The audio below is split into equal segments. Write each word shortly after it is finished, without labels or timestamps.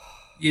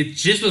it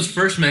just was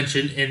first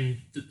mentioned in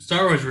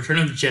Star Wars Return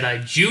of the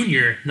Jedi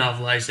Junior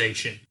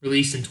novelization,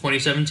 released in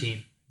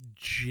 2017.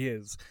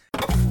 Jizz.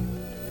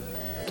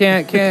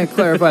 Can't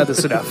clarify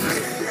this enough.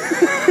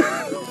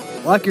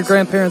 Lock your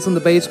grandparents in the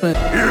basement.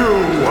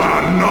 You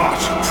are not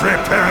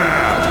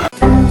prepared!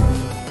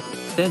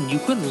 Then you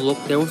couldn't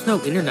look, there was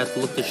no internet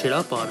to look the shit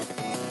up on.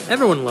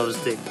 Everyone loves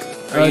Dick.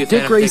 Are you a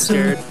Dick Grayson?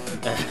 Jared?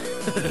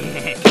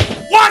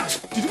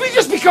 What? Did we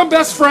just become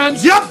best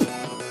friends? Yup!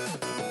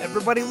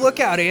 Everybody look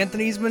out,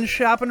 Anthony's been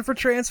shopping for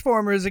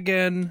Transformers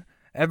again.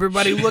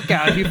 Everybody look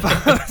out, he found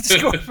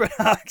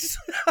Scorponok.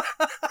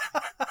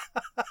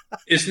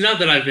 It's not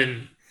that I've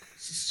been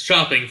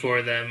shopping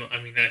for them,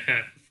 I mean, I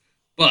have.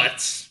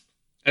 But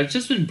I've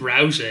just been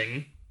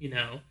browsing,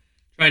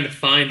 trying to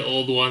find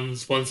old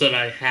ones that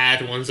I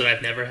had, ones that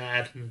I've never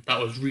had, and that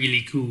was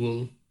really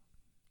cool.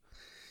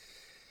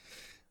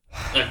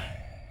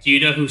 Do you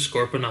know who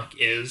Scorponok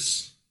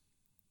is?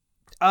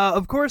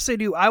 Of course I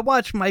do. I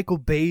watched Michael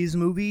Bay's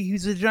movie.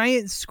 He's a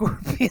giant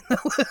scorpion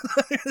that lives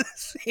under the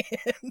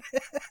sand.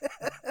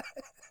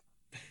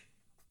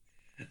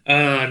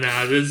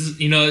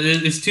 No,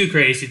 it's too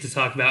crazy to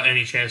talk about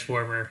any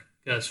Transformer.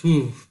 Because,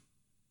 whew.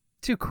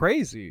 Too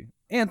crazy.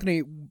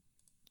 Anthony,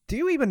 do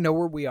you even know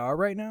where we are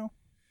right now?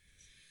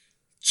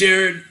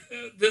 Jared,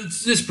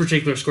 this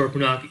particular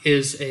Scorponok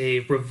is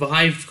a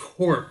revived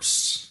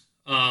corpse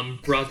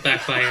brought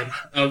back by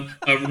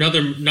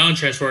another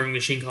non-transforming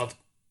machine called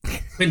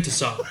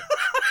Quintesson.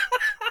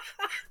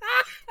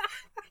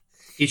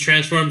 He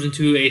transforms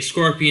into a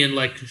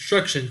scorpion-like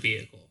construction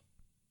vehicle.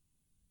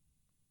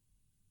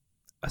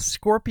 A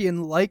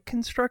scorpion-like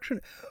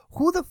construction?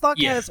 Who the fuck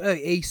has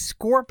a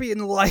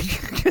scorpion-like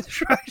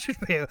construction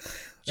vehicle?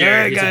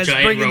 Jared, he's a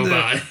giant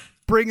robot.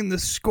 Bringing the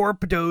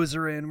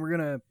Scorpdozer in. We're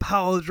gonna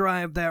power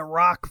drive that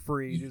rock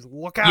free. Just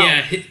look out.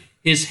 Yeah,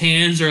 his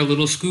hands are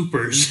little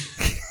scoopers.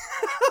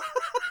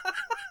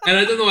 And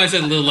I don't know why I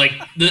said little, like,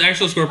 the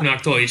actual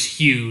Scorponok toy is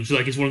huge.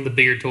 Like, it's one of the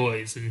bigger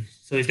toys. And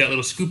so he's got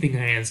little scooping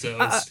hands, though.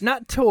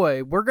 Not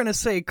toy. We're going to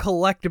say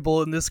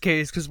collectible in this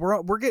case, because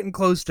we're getting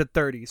close to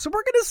 30. So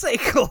we're going to say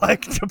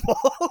collectible.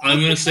 I'm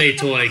going to say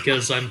toy,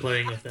 because I'm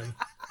playing with him.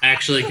 I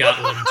actually got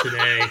one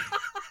today.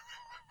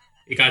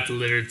 It got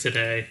delivered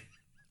today.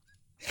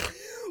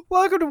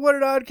 Welcome to What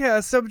an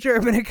Oddcast. I'm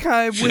Jeremy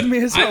Nikai. With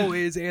me, as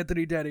always,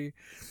 Anthony Denny.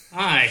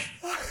 Hi.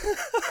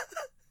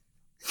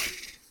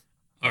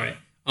 All right.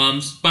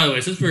 By the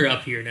way, since we're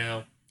up here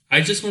now,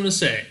 I just want to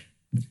say,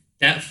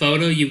 that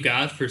photo you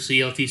got for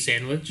CLT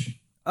Sandwich.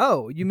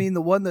 Oh, you mean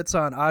the one that's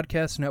on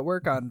Oddcast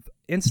Network on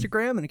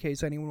Instagram, in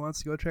case anyone wants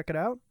to go check it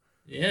out?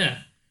 Yeah.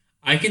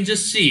 I can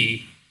just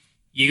see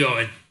you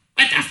going,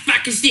 what the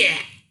fuck is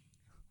that?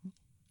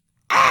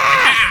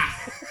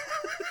 Ah!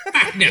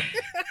 No.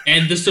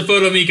 And just a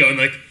photo of me going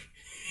like...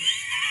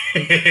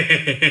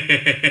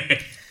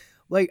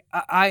 Like,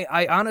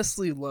 I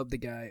honestly love the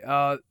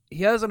guy.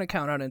 He has an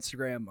account on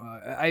Instagram.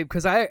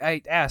 Because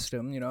I asked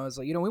him, I was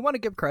like, we want to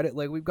give credit.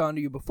 Like, we've gone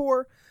to you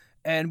before,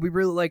 and we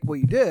really like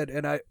what you did.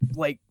 And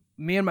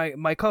me and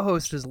my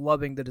co-host is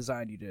loving the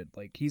design you did.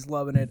 Like, he's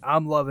loving it.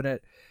 I'm loving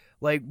it.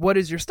 Like, what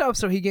is your stuff?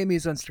 So he gave me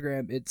his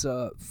Instagram. It's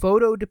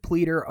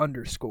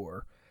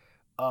photodepleter_.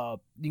 You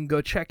can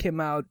go check him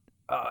out.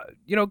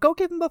 Go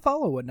give him a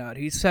follow and whatnot.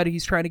 He said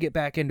he's trying to get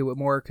back into it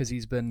more because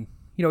he's been,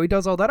 he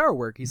does all that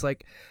artwork. He's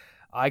like,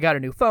 I got a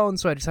new phone,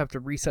 so I just have to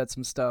reset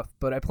some stuff,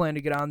 but I plan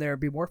to get on there and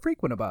be more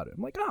frequent about it.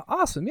 I'm like, oh,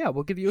 awesome. Yeah,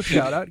 we'll give you a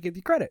shout out, give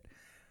you credit.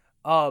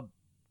 But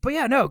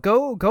yeah, no,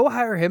 go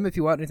hire him if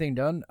you want anything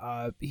done.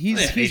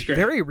 He's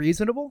very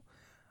reasonable.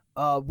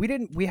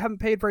 We haven't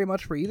paid very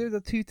much for either of the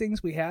two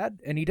things we had,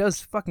 and he does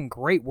fucking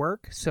great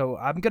work. So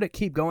I'm going to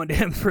keep going to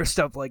him for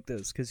stuff like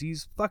this because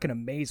he's fucking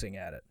amazing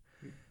at it.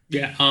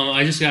 Yeah.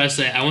 I just got to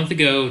say, I went to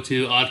go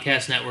to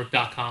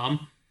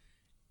oddcastnetwork.com.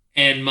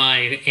 And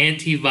my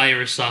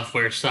antivirus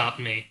software stopped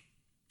me.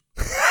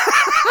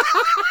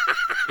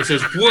 It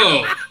says,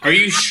 whoa, are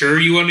you sure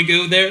you want to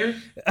go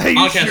there? Are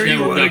you sure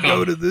you want to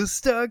go to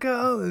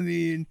this.com? I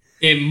mean...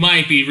 It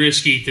might be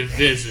risky to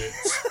visit.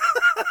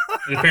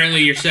 And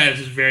apparently your status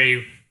is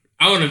very...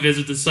 I want to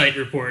visit the site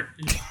report.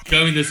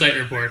 Show me the site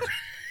report.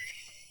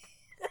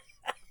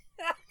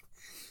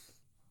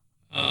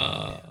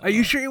 Are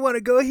you sure you want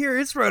to go here?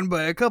 It's run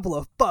by a couple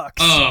of fucks.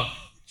 Oh,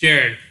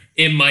 Jared...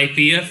 It might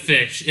be a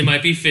fish. It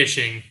might be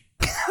fishing.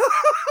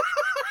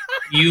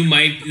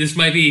 This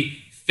might be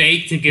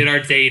fake to get our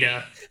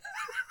data.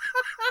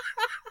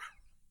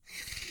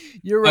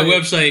 You're right. A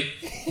website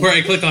where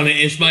I click on it,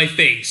 it's my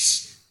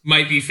face.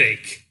 Might be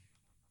fake.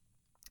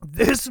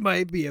 This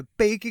might be a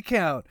fake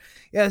account.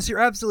 Yes, you're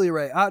absolutely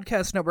right.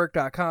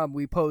 Oddcastnetwork.com.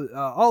 We post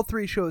all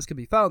 3 shows can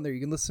be found there. You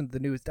can listen to the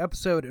newest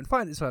episode and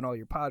find us on all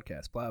your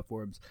podcast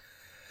platforms.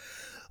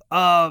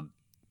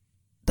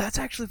 That's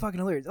actually fucking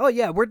hilarious. Oh,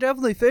 yeah, we're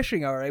definitely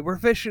fishing, all right. We're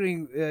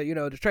fishing,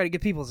 to try to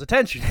get people's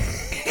attention.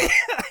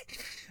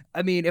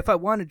 I mean, if I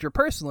wanted your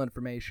personal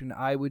information,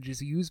 I would just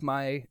use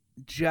my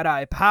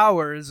Jedi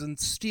powers and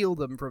steal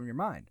them from your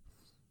mind.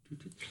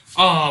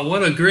 Oh,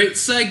 what a great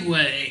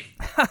segue.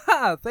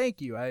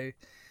 Thank you.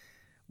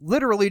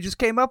 literally just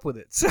came up with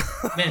it. So.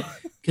 Man,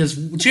 because,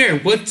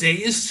 Jared, what day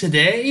is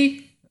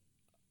today?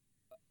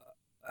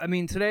 I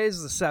mean, today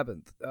is the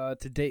 7th,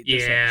 to date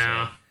this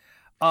Yeah.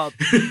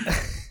 episode.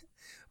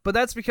 But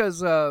that's because,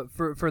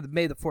 for the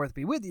May the 4th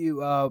be with you,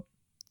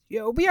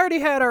 we already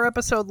had our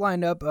episode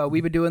lined up.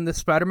 We've been doing the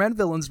Spider-Man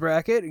Villains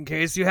Bracket, in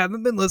case you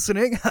haven't been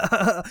listening.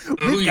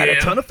 We've got a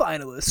ton of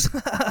finalists.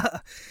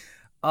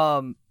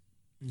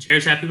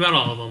 Jared's happy about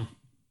all of them.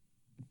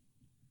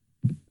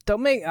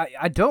 Don't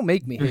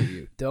make me hit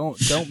you.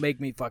 Don't make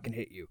me fucking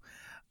hit you.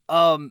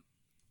 But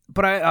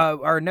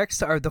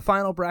the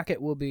final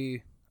bracket will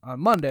be on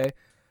Monday.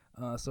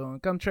 So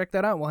come check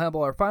that out. We'll have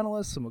all our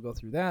finalists and we'll go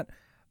through that.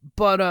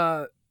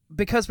 But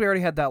because we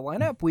already had that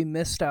lineup, we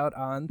missed out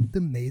on the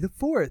May the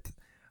 4th,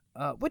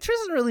 which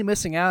isn't really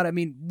missing out. I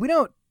mean, we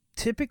don't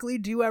typically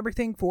do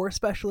everything for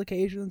special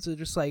occasions. It's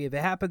just like if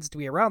it happens to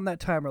be around that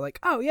time, we're like,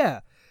 oh yeah.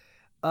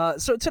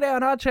 So today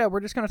on Hot Chat, we're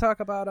just going to talk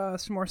about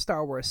some more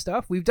Star Wars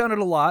stuff. We've done it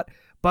a lot,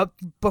 but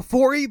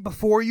before you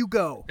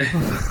go,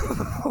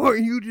 before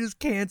you just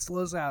cancel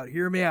us out,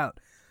 hear me out.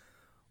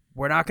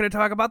 We're not going to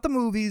talk about the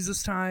movies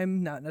this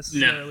time, not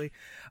necessarily.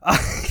 No.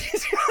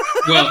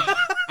 Well,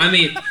 I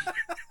mean,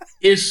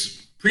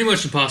 it's pretty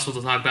much impossible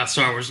to talk about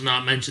Star Wars and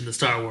not mention the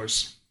Star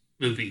Wars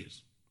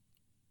movies.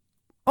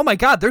 Oh my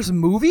God, there's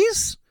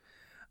movies?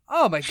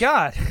 Oh my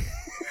God.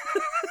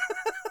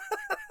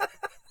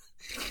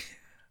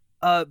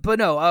 But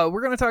no,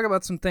 we're going to talk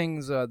about some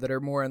things that are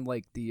more in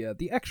like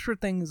the extra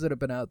things that have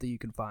been out that you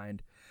can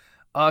find.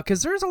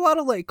 Because there's a lot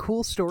of like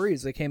cool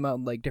stories that came out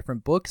in like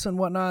different books and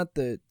whatnot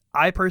that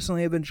I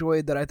personally have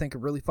enjoyed that I think are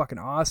really fucking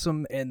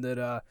awesome, and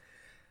that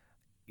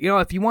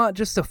if you want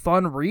just a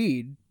fun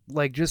read,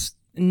 like just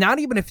not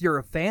even if you're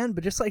a fan,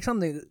 but just like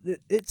something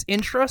it's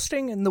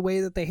interesting in the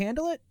way that they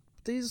handle it.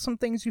 These are some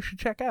things you should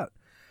check out.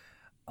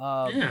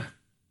 Yeah.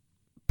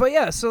 But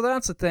yeah, so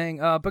that's the thing.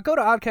 But go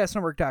to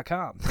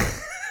oddcastnetwork.com.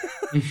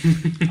 I'm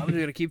just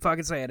gonna keep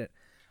fucking saying it.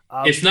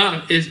 It's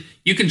not.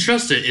 You can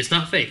trust it. It's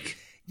not fake.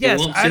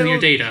 Yes, it won't send your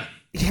data.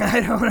 Yeah,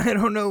 I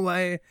don't know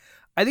why.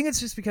 I think it's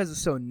just because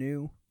it's so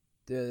new.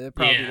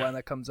 Probably why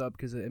that comes up,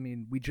 because I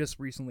mean we just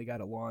recently got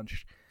it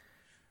launched.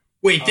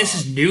 Wait, this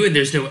is new and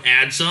there's no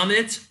ads on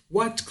it?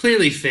 What?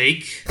 Clearly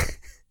fake.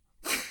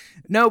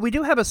 No, we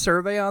do have a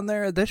survey on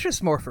there. That's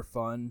just more for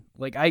fun.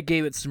 Like I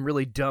gave it some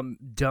really dumb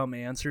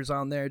answers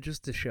on there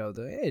just to show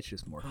that it's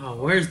just more.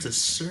 Oh, where's the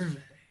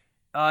survey?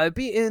 It'd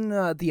be in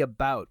the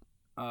about.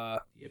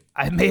 Yep.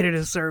 I made it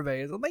a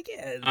survey. I'm like,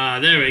 yeah.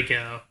 There we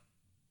go.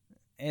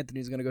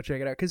 Anthony's gonna go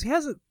check it out because he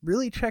hasn't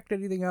really checked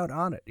anything out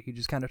on it. He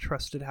just kind of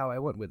trusted how I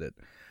went with it.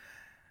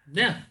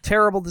 Yeah.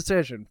 Terrible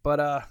decision, but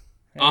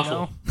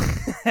awful.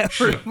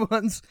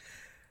 Everyone's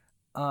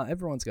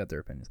got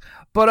their opinions.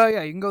 But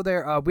yeah, you can go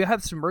there. We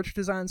have some merch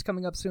designs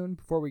coming up soon.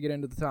 Before we get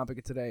into the topic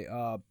of today,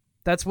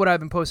 that's what I've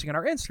been posting on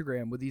our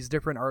Instagram with these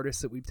different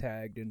artists that we've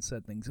tagged and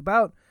said things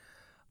about.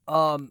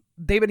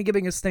 They've been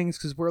giving us things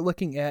because we're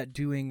looking at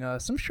doing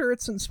some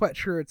shirts and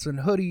sweatshirts and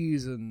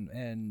hoodies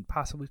and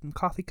possibly some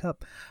coffee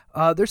cup.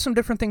 There's some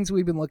different things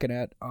we've been looking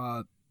at,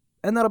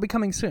 and that'll be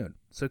coming soon.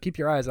 So keep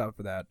your eyes out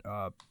for that.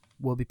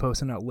 We'll be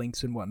posting out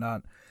links and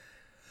whatnot.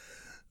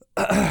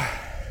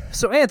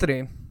 So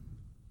Anthony,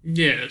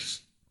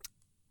 yes.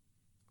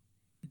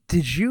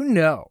 Did you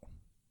know?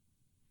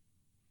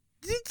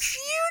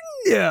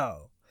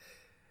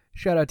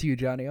 Shout out to you,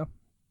 Johnny-O.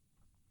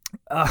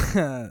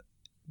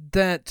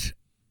 That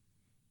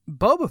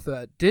Boba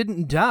Fett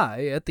didn't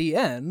die at the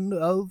end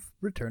of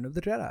Return of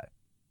the Jedi.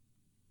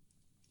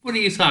 What are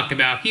you talking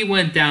about? He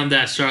went down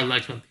that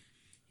Sarlacc one.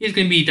 He's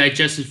going to be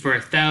digested for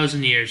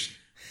 1,000 years.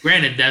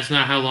 Granted, that's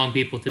not how long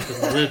people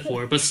typically live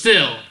for, but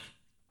still.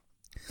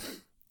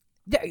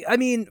 Yeah, I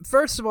mean,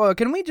 first of all,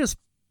 can we just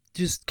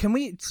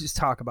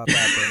talk about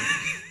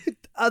that thing?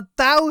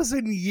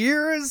 1,000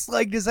 years?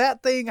 Like,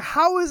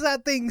 how is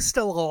that thing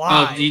still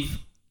alive? Oh, do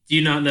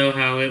you not know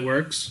how it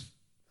works?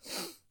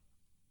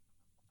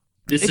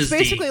 It's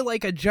basically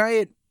like a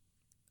giant,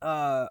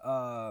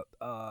 what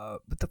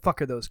the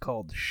fuck are those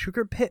called?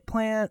 Sugar pit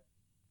plant?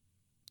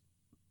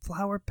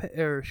 Flower pit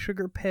or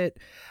sugar pit?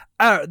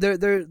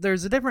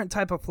 There's a different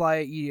type of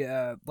like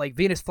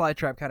Venus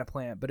flytrap kind of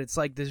plant, but it's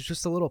like there's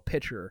just a little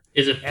pitcher.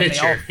 It's a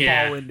pitcher, and they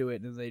all fall into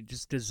it, and they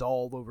just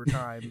dissolve over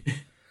time.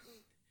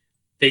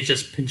 It's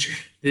just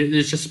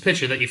a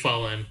pitcher that you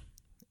fall in.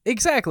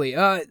 Exactly.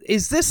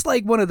 Is this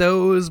like one of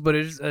those, but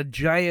it's a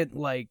giant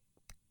like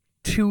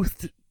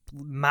toothed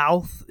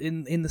mouth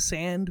in the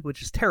sand,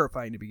 which is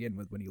terrifying to begin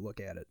with when you look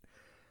at it.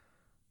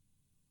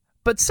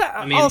 But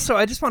also,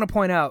 I just want to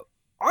point out,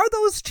 are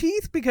those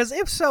teeth? Because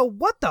if so,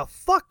 what the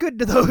fuck good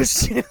do those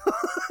do?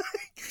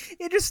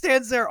 It just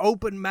stands there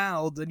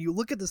open-mouthed, and you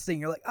look at this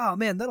thing, you're like, oh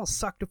man, that'll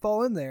suck to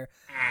fall in there.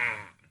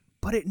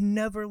 But it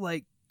never,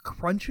 like,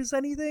 crunches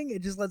anything.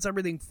 It just lets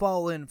everything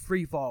fall in,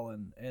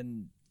 free-falling,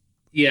 and...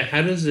 Yeah,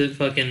 how does it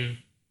fucking...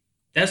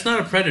 That's not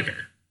a predator.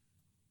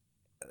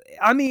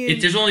 I mean...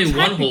 There's only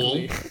one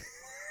hole.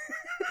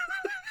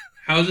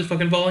 How is it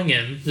fucking falling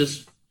in?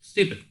 Just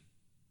stupid.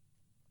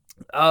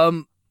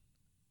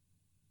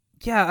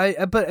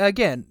 Yeah, but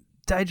again,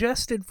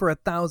 digested for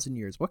 1,000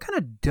 years. What kind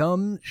of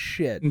dumb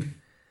shit?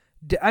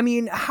 I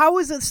mean, how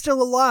is it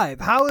still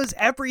alive? How is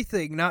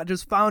everything not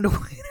just found a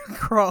way to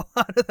crawl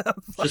out of that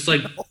Just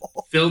like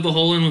hole? fill the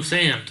hole in with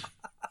sand.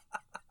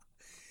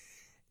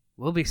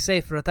 We'll be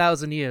safe for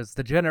 1,000 years.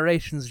 The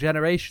generation's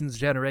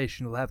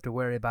generation will have to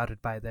worry about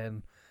it by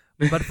then.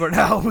 But for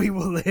now, we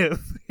will live.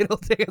 It'll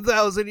take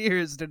 1,000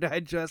 years to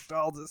digest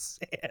all the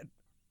sand.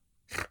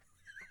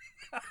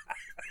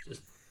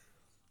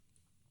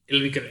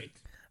 It'll be great.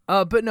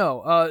 But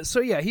no. So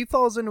yeah, he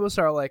falls into a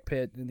Sarlacc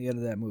pit in the end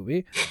of that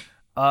movie.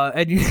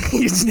 And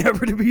he's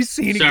never to be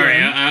seen Sorry,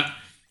 again. I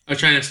was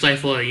trying to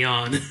stifle a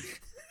yawn.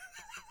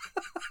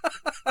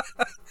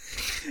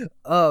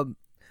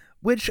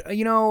 Which,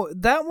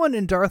 that one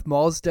and Darth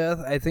Maul's death,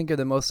 I think, are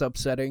the most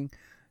upsetting.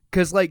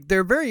 Because, like,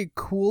 they're very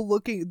cool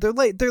looking.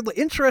 They're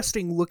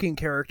interesting looking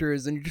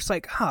characters, and you're just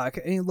like, huh.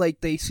 And,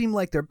 like, they seem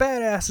like they're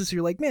badasses. So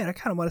you're like, man, I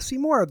kind of want to see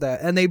more of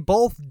that. And they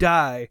both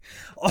die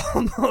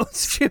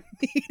almost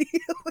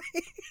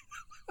immediately.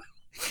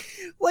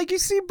 Like, you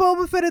see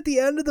Boba Fett at the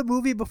end of the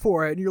movie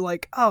before it, and you're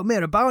like, oh,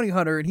 man, a bounty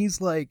hunter, and he's,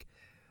 like,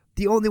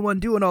 the only one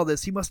doing all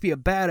this. He must be a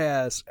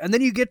badass. And then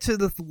you get to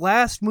the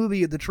last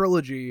movie of the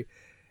trilogy,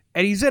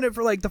 and he's in it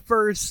for, like, the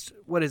first,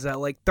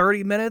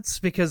 30 minutes?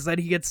 Because then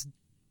he gets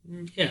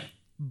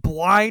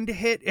blind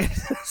hit in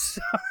the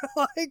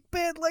Sarlacc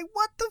pit. Like,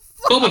 what the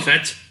fuck?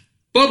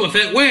 Boba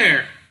Fett,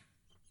 where?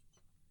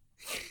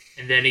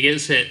 And then he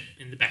gets hit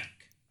in the back.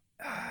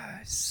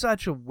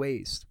 Such a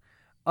waste.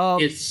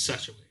 It's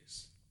such a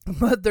waste.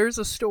 But there's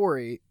a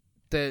story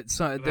that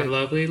A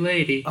lovely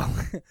lady.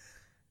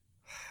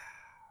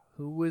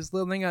 Who was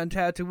living on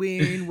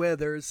Tatooine with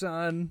her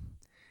son.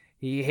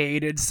 He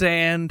hated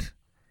sand.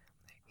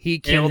 He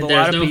killed a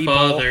lot of people.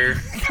 Father.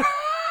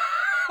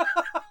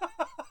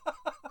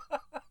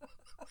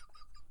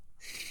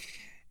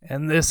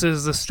 And this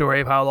is the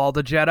story of how all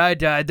the Jedi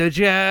died. The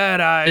Jedi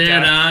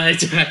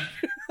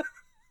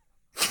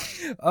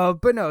died.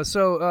 But no,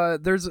 so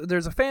there's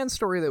a fan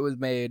story that was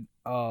made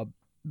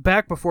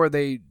back before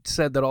they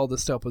said that all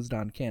this stuff was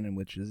non-canon,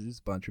 which is just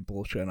a bunch of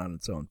bullshit on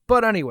its own.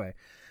 But anyway,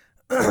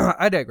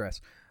 I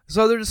digress.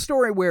 So there's a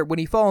story where when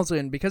he falls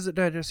in, because it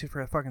digested for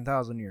a fucking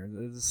 1,000 years,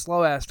 it's a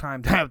slow-ass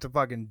time to have to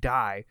fucking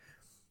die.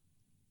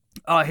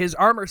 His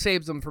armor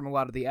saves him from a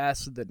lot of the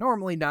acid that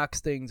normally knocks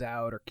things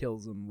out or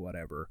kills him,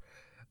 whatever.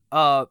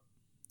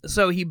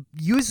 So he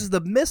uses the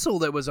missile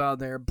that was on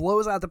there,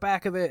 blows out the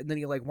back of it, and then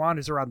he, like,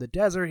 wanders around the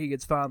desert. He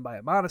gets found by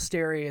a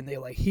monastery, and they,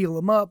 like, heal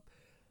him up.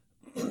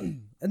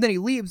 And then he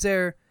leaves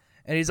there,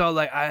 and he's all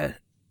like, I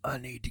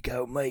need to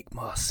go make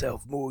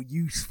myself more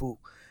useful.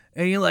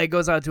 And he, like,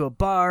 goes out to a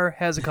bar,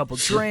 has a couple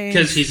drinks.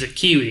 Because he's a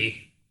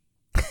Kiwi.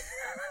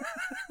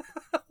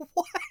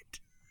 What?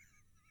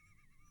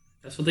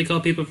 That's what they call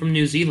people from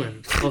New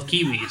Zealand. Called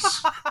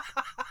Kiwis.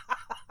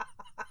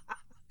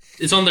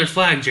 It's on their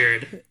flag,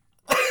 Jared.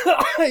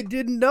 I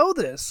didn't know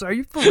this. Are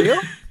you for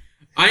real?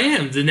 I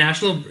am.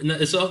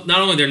 It's not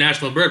only their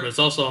national bird, but it's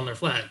also on their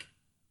flag.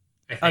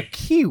 I think. A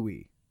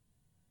kiwi?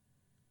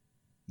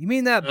 You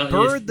mean that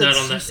bird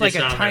that's just like a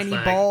tiny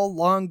ball,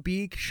 long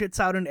beak, shits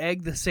out an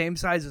egg the same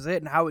size as it,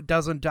 and how it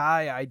doesn't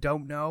die, I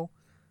don't know?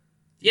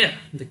 Yeah,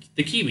 the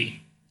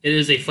kiwi. It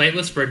is a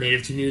flightless bird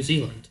native to New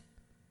Zealand.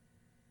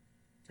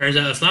 Turns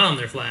out it's not on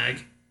their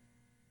flag.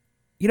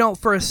 You know,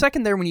 for a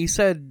second there when you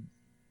said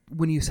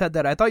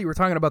that, I thought you were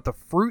talking about the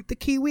fruit, the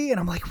kiwi, and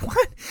I'm like,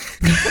 what?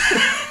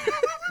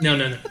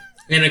 No.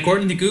 And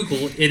according to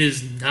Google, it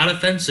is not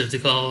offensive to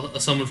call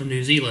someone from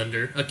New Zealand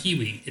a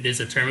kiwi. It is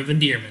a term of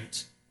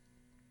endearment.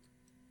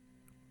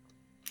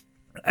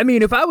 I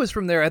mean, if I was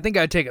from there, I think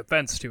I'd take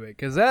offense to it,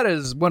 because that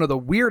is one of the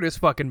weirdest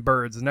fucking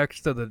birds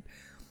next to the...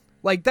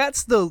 Like,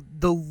 that's the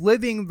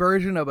living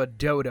version of a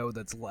dodo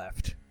that's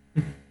left.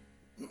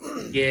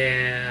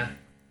 Yeah.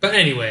 But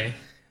anyway.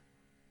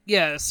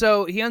 Yeah,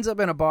 so he ends up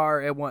in a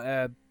bar.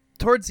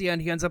 Towards the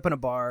end, he ends up in a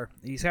bar.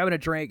 He's having a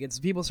drink, and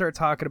some people start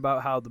talking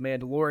about how the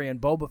Mandalorian,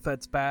 Boba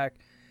Fett's back,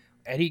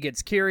 and he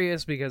gets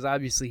curious because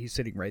obviously he's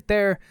sitting right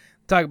there.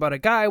 Talk about a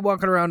guy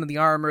walking around in the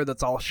armor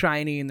that's all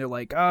shiny, and they're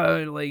like,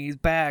 oh, like, he's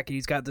back, and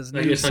he's got this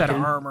new set of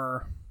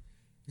armor.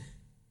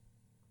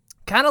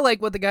 Kind of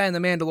like what the guy in the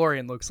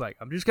Mandalorian looks like.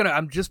 I'm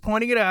just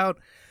pointing it out.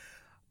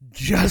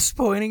 Just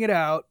pointing it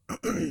out.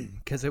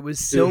 Because it was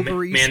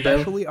silvery,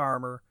 specially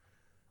armor.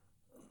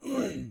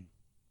 And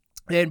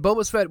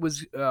Boba Fett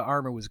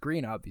armor was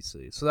green,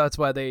 obviously. So that's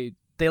why they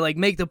like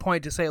make the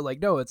point to say,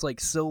 like, no, it's like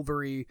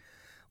silvery.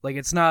 Like,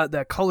 it's not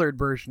that colored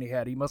version he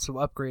had. He must have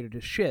upgraded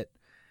his shit.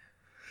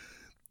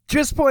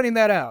 Just pointing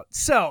that out.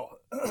 So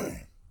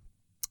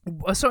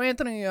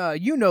Anthony,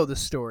 you know the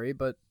story,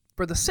 but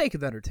for the sake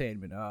of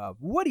entertainment,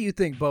 what do you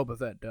think Boba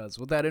Fett does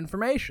with that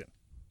information?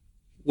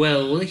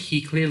 Well,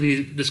 he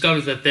clearly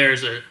discovers that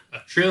there's a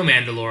true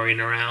Mandalorian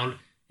around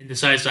and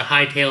decides to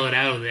hightail it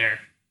out of there.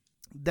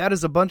 That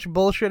is a bunch of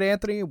bullshit,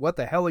 Anthony. What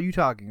the hell are you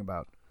talking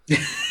about?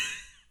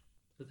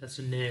 That's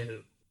a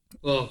no.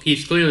 Well,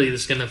 he's clearly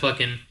just gonna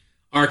fucking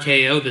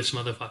RKO this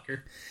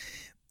motherfucker.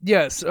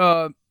 Yes,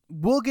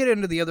 we'll get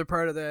into the other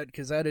part of that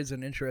because that is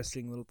an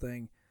interesting little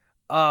thing.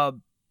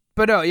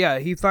 But no, yeah,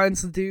 he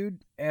finds the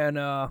dude, and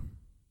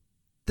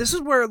this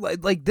is where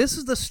like this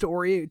is the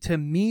story to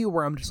me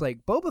where I'm just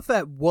like, Boba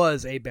Fett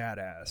was a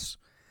badass.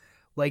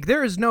 Like,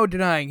 there is no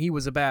denying he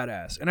was a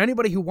badass, and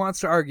anybody who wants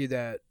to argue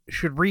that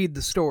should read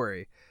the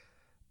story,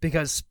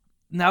 because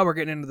now we're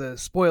getting into the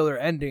spoiler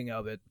ending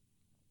of it.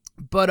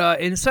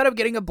 But instead of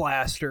getting a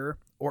blaster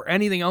or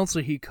anything else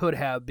that he could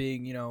have,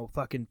 being, you know,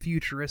 fucking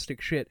futuristic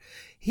shit,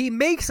 he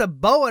makes a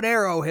bow and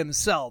arrow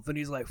himself, and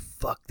he's like,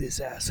 fuck this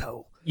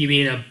asshole. You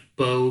mean a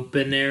bow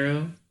and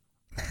arrow?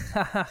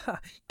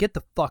 Get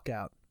the fuck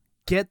out.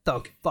 Get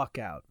the fuck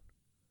out.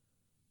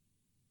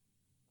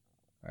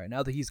 All right,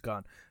 now that he's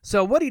gone.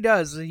 So what he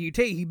does is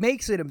he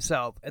makes it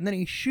himself, and then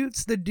he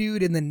shoots the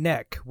dude in the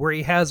neck where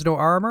he has no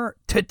armor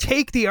to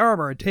take the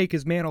armor and take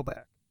his mantle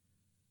back.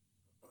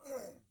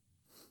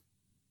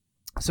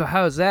 So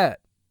how's that?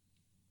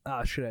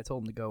 Ah, shit, I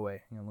told him to go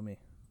away. Hang on, let me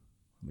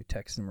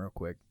text him real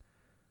quick.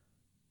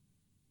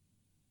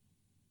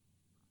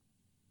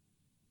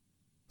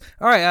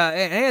 All right,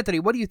 Anthony,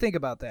 what do you think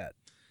about that?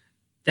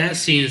 That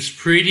seems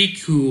pretty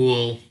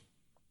cool.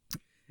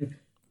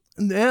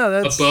 Yeah,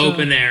 that's a bow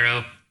and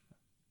arrow.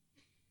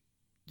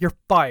 You're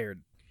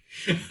fired.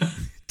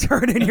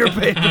 Turn in your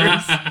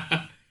papers.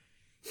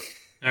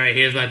 All right,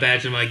 here's my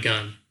badge and my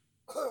gun.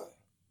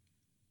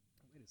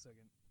 Wait a second.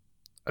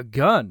 A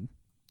gun?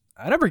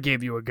 I never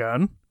gave you a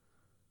gun.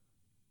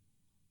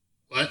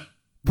 What?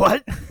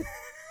 What?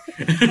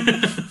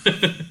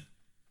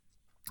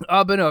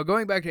 But no,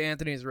 going back to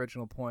Anthony's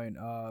original point,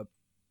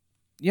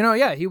 you know,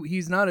 yeah,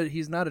 he's not a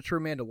true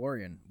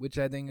Mandalorian, which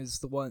I think is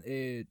the one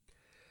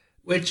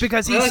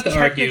because I like to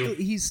argue.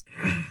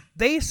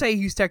 They say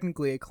he's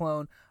technically a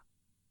clone.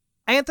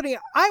 Anthony,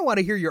 I want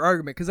to hear your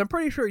argument because I'm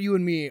pretty sure you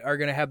and me are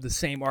going to have the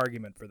same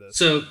argument for this.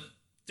 So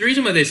the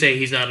reason why they say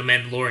he's not a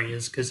Mandalorian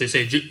is because they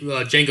say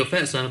Jango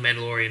Fett's not a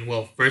Mandalorian.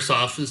 Well, first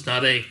off, it's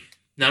not a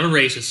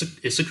race.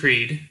 It's a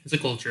creed. It's a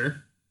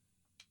culture.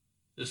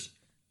 Just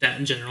that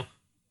in general.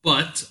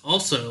 But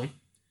also,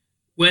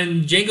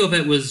 when Jango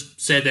Fett was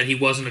said that he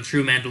wasn't a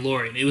true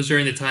Mandalorian, it was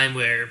during the time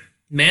where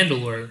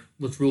Mandalore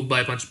was ruled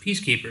by a bunch of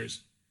peacekeepers,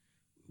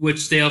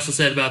 which they also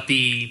said about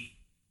the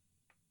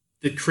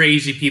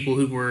crazy people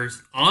who were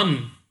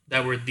trying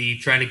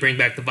to bring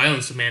back the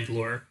violence of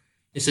Mandalore.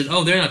 They said,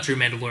 oh, they're not true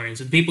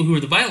Mandalorians. And the people who were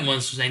the violent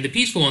ones were saying the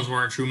peaceful ones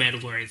weren't true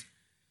Mandalorians.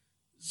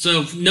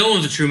 So no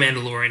one's a true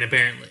Mandalorian,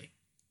 apparently.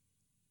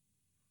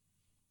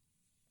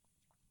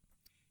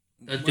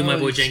 Do my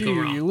boy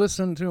Jango wrong. You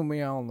listen to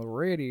me on the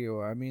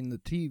radio, I mean the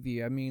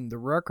TV, I mean the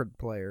record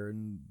player,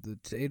 and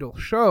it'll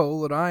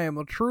show that I am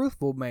a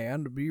truthful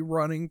man to be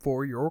running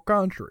for your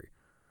country.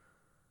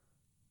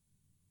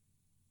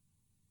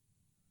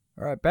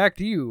 All right, back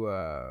to you,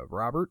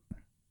 Robert.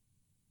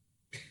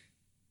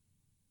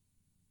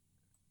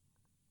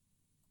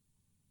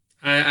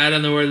 I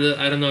don't know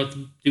I don't know what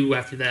to do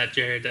after that,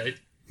 Jared.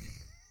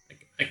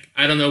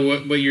 I don't know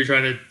what you're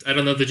trying to. I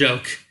don't know the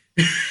joke.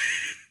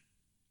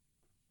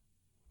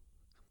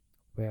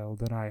 Well,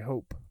 then I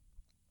hope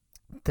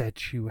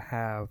that you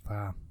have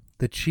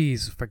the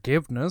cheese of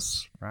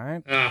forgiveness,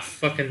 right? Ah,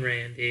 fucking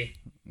Randy.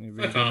 If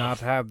you do not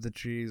have the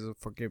cheese of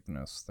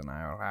forgiveness, then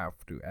I'll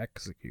have to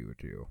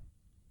execute you.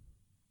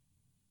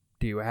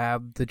 Do you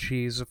have the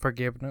cheese of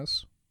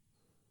forgiveness?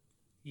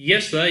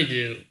 Yes, I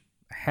do.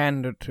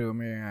 Hand it to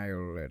me,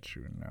 I'll let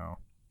you know.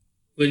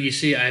 Well, you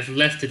see, I've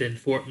left it in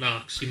Fort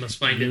Knox. You must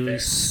find it there. You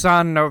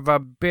son of a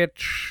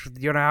bitch.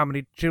 You know how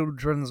many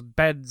children's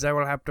beds I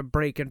will have to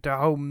break into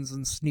homes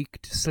and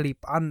sneak to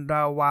sleep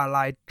under while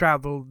I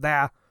travel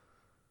there.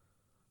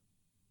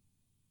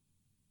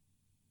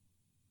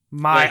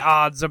 My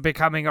odds of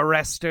becoming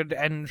arrested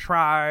and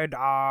tried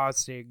are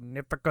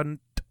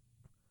significant.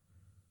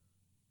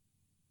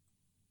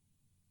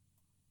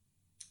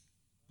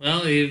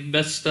 Well, you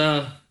best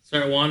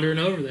start wandering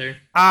over there.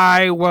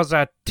 I was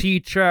a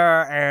teacher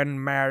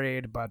and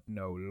married, but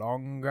no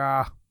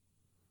longer.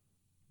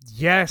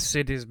 Yes,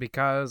 it is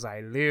because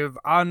I live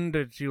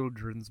under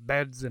children's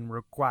beds and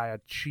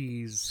require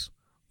cheese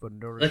for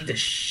nourishment. Like the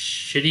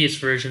shittiest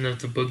version of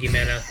the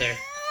boogeyman out there.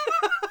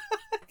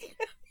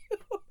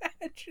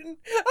 Imagine.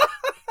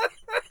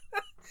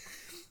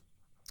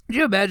 Could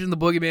you imagine the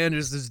boogeyman,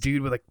 just this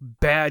dude with a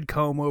bad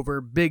comb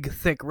over, big,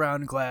 thick,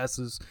 round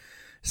glasses,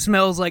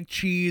 smells like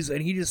cheese,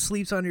 and he just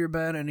sleeps under your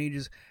bed, and he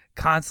just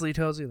constantly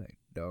tells you, like,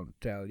 don't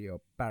tell your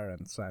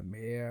parents I'm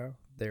here.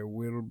 There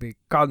will be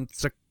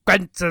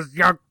consequences,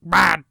 young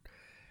man.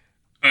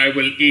 I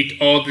will eat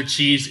all the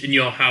cheese in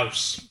your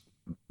house.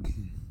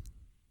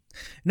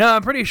 No,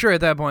 I'm pretty sure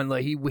at that point,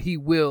 like, he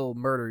will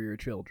murder your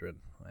children.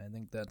 I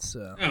think that's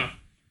Oh.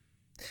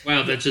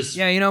 Wow, that just...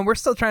 Yeah, you know, we're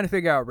still trying to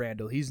figure out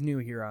Randall. He's new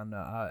here on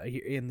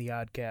in the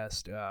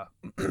Oddcast.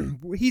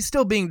 He's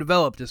still being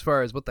developed as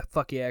far as what the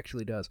fuck he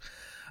actually does.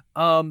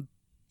 But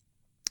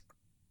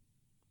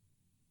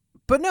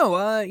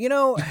no, you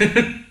know,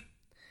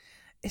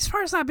 as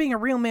far as not being a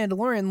real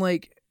Mandalorian,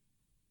 like,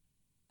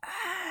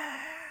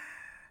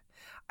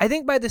 I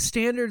think by the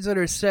standards that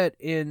are set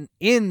in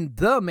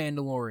The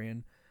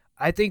Mandalorian,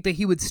 I think that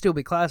he would still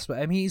be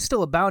classified. I mean, he's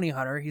still a bounty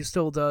hunter. He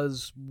still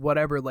does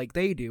whatever like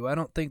they do. I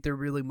don't think there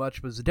really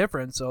much was a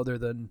difference other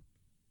than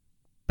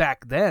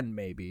back then,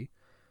 maybe.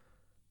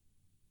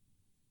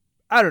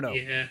 I don't know.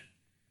 Yeah.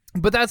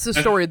 But that's the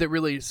story that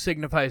really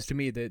signifies to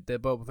me that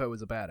Boba Fett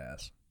was a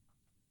badass.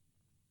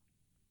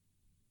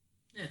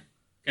 Yeah.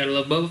 Gotta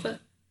love Boba Fett.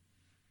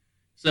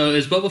 So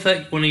is Boba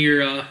Fett one of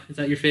your, is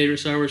that your favorite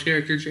Star Wars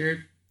character,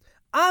 Jared?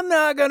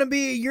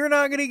 You're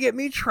not gonna get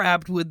me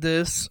trapped with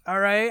this,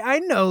 alright? I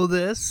know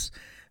this.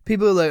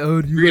 People are like,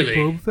 oh, do you Really?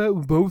 like Boba Fett?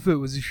 When Boba Fett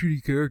was a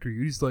shitty character,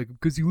 you just like him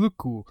because he looked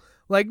cool.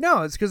 Like,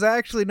 no, it's because I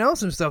actually know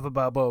some stuff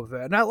about Boba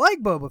Fett, and I like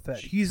Boba Fett.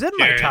 He's in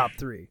my Jared. top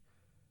 3.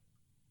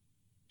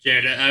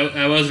 Jared,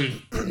 I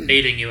wasn't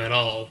hating you at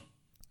all.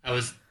 I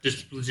was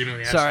just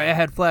legitimately asking. Sorry, I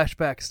had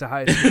flashbacks to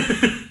high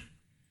school.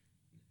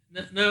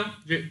 No,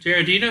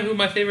 Jared, do you know who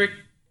my favorite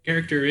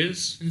character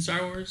is in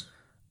Star Wars?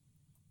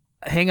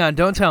 Hang on,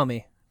 don't tell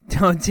me.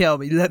 Don't tell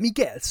me. Let me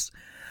guess.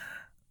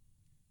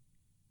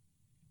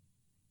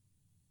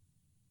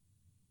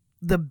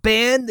 The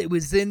band that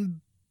was in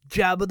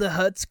Jabba the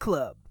Hutt's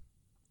club.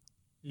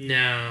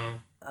 No.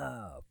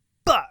 Oh,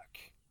 fuck.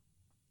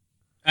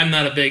 I'm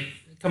not a big...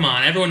 Come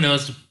on, everyone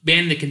knows the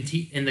band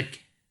in the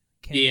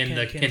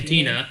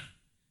cantina.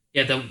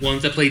 Yeah, the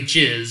ones that play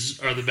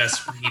Jizz are the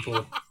best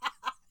people.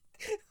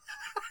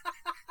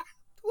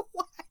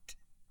 What?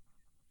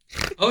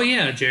 Oh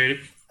yeah, Jared.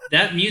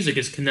 That music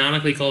is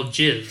canonically called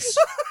Jizz.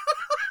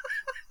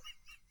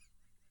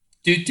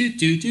 Do do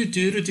do do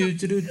do do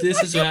do do.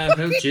 This is about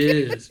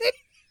Jizz.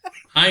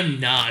 I'm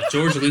not.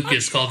 George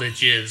Lucas called it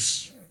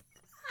Jizz.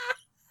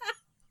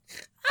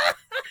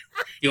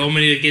 You want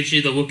me to get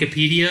you the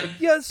Wikipedia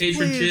Yes, page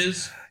for please.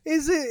 Jizz?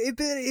 Is it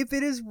if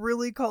it is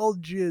really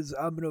called Jizz,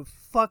 I'm gonna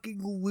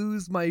fucking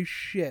lose my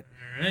shit.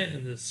 All right,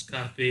 and just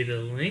copy the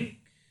link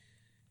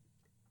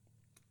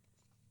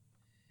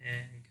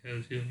and go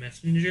to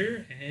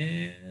Messenger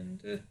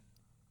and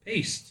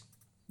paste.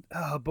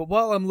 But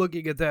while I'm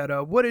looking at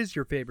that, what is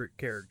your favorite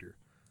character?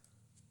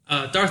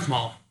 Darth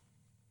Maul.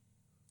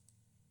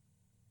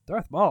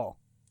 Darth Maul.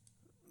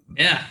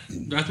 Yeah,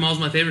 Darth Maul's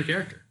my favorite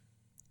character.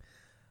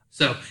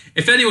 So,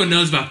 if anyone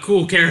knows about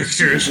cool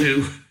characters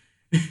who...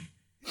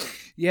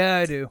 Yeah,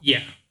 I do.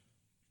 Yeah.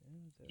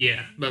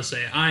 Yeah, let's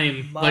say,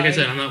 like I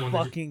said, I'm not one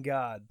that... Fucking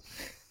god.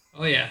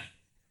 Oh, yeah.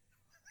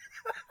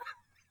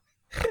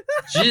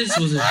 Jizz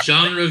was a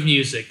genre of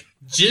music.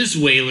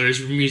 Jizz wailers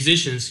were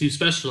musicians who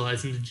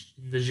specialized in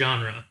the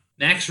genre.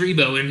 Max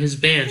Rebo and his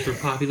band were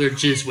popular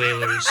jizz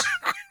wailers.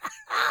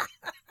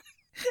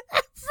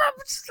 From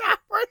Star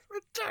Wars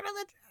Return of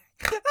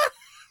the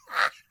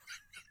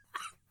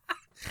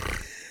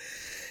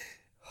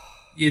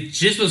Yeah,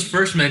 Jizz was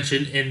first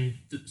mentioned in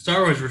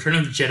Star Wars Return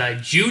of the Jedi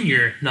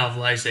Junior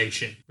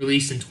novelization,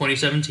 released in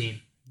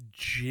 2017.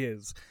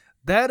 Jizz.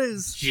 That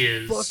is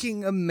Jizz.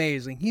 fucking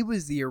amazing. He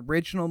was the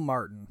original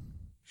Martin.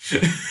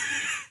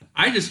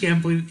 I just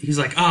can't believe he's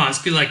like,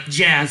 it's good like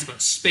jazz but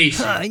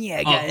spacey. Oh,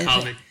 yeah, guys.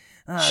 Call it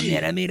Oh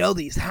man, I made all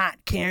these hot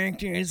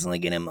characters.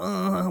 Look at him.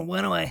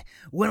 What do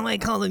I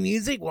call the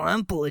music? Well,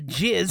 I'm full of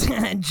jizz.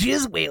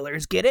 Jizz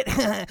wailers, get it?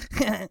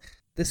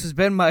 This has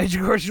been my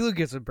George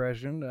Lucas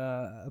impression.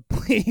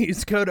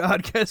 Please go to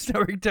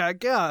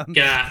oddcastnetwork.com.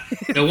 Yeah,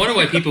 no wonder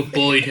why people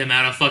bullied him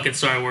out of fucking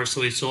Star Wars,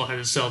 so he still had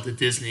to sell it to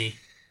Disney.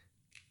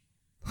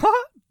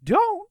 Huh?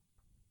 Don't.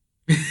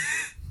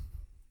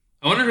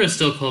 I wonder if it's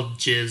still called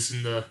Jizz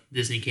in the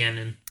Disney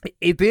canon.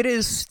 If it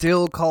is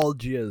still called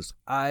jizz,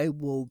 I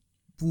will.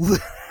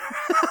 Mr.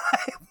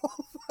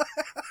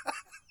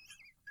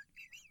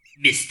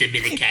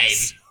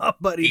 Millikan,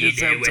 Somebody do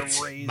you know deserves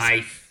what a raise.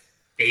 my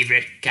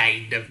favorite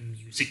kind of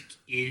music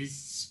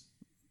is?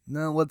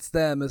 No, what's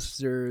that,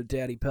 Mr.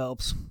 Daddy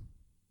Pelps?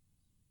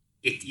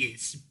 It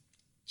is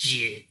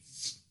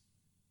jizz.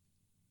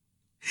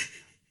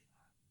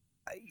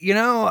 You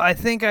know, I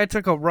think I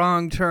took a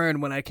wrong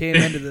turn when I came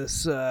into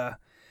this. I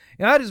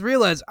just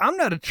realized I'm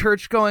not a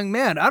church-going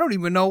man. I don't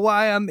even know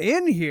why I'm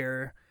in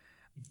here.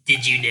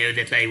 Did you know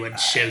that I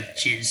once showed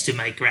jizz to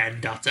my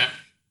granddaughter?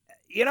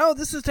 You know,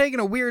 this is taking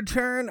a weird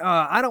turn.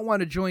 I don't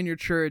want to join your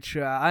church.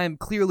 I am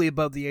clearly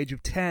above the age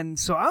of 10,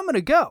 so I'm going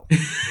to go.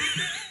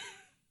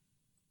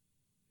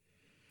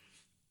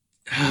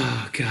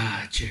 Oh,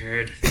 God,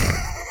 Jared.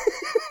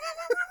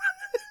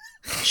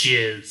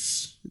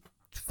 Jizz.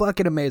 It's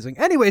fucking amazing.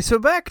 Anyway, so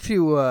back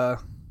to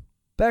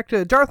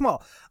Darth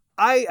Maul.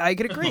 I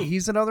can agree.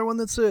 He's another one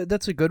that's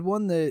a good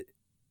one that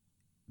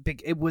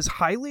it was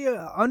highly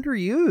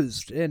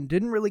underused and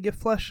didn't really get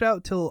fleshed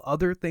out till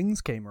other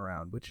things came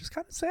around, which is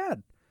kind of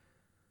sad.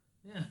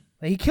 Yeah.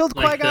 He killed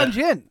Like Qui-Gon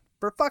Jinn,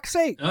 for fuck's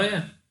sake. Oh,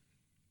 yeah.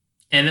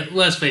 And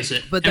let's face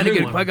it. But then again,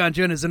 everyone- Qui-Gon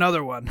Jinn is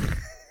another one.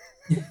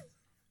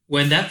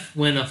 When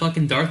a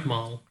fucking Darth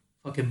Maul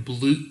fucking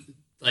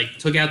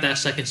took out that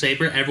second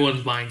saber,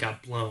 everyone's mind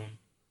got blown.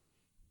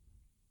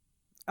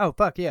 Oh,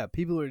 fuck yeah.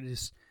 People are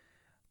just,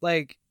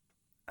 like,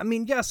 I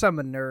mean, yes, I'm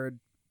a nerd.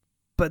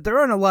 but there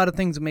aren't a lot of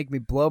things that make me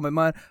blow my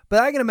mind.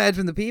 But I can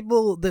imagine the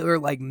people that are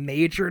like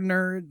major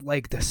nerd,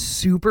 like the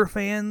super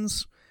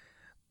fans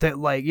that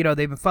like, you know,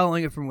 they've been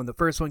following it from when the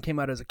first one came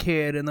out as a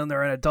kid, and then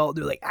they're an adult,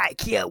 they're like, I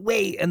can't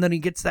wait. And then he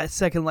gets that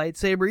second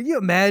lightsaber. Can you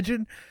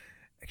imagine?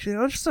 Actually,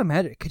 no, just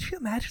imagine. Could you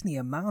imagine the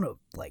amount of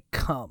like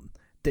cum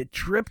that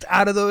dripped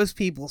out of those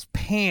people's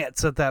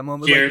pants at that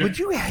moment? Like, would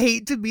you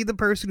hate to be the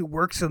person who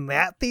works in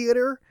that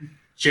theater?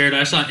 Jared,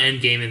 I saw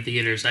Endgame in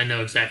theaters. I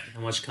know exactly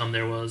how much cum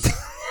there was.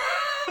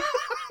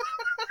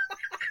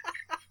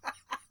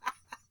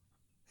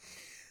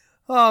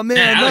 Oh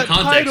man, out that of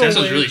context, tidal that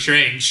sounds wave, really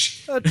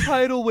strange. that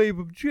tidal wave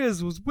of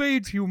jizz was way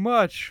too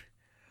much.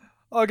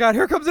 Oh god,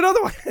 here comes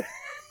another one.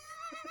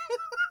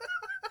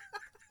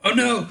 Oh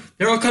no,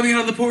 they're all coming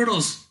out of the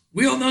portals.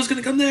 We all know who's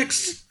gonna come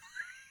next.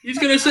 He's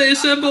gonna say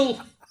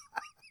assemble.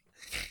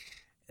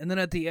 And then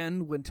at the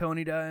end, when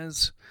Tony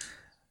dies,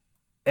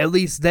 at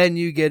least then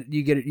you get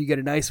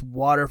a nice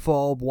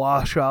waterfall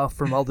wash off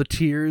from all the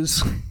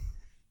tears.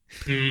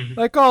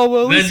 Like, oh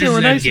well, at least they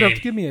were nice enough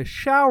to give me a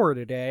shower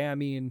today. I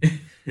mean,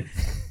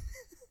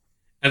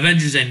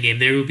 Avengers Endgame.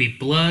 There will be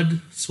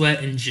blood,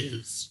 sweat, and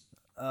jizz.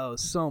 Oh,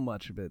 so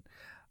much of it.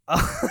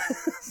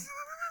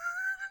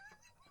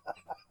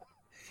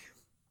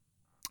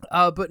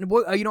 But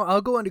you know,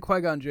 I'll go into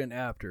Qui-Gon Jinn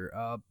after.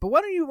 But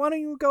why don't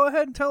you go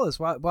ahead and tell us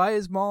why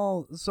is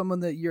Maul someone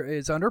that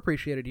is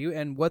underappreciated to you,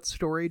 and what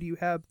story do you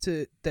have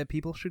that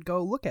people should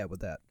go look at with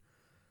that?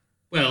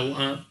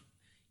 Well,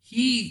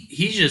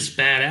 he's just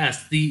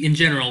badass. In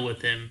general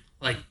with him,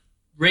 like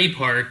Ray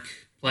Park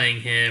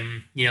playing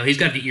him, you know, he's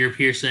got the ear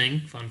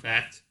piercing. Fun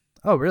fact.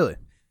 Oh, really?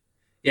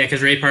 Yeah,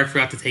 because Ray Park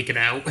forgot to take it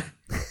out,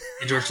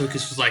 and George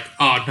Lucas was like,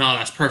 "Oh no,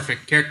 that's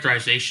perfect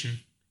characterization."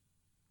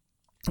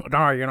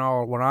 No, you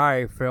know, when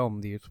I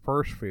filmed these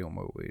first few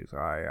movies,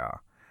 I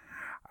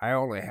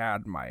only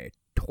had my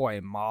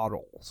toy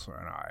models,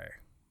 and I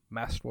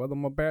messed with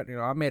them a bit. You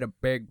know, I made a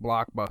big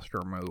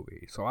blockbuster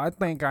movie, so I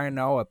think I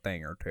know a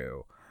thing or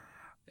two.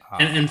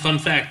 And fun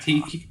fact,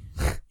 he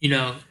you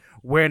know,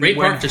 when Ray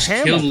Park just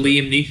killed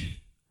Liam Neeson.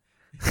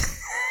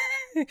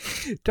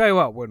 Tell you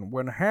what,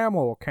 when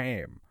Hamill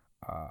came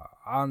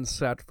on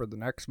set for the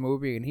next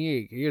movie, and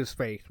his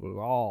face was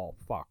all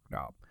fucked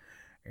up.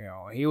 You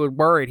know, he was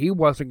worried he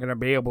wasn't going to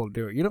be able to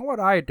do it. You know what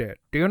I did?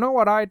 Do you know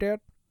what I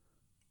did?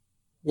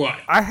 What?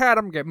 I had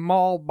him get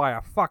mauled by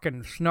a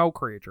fucking snow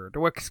creature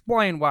to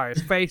explain why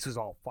his face is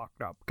all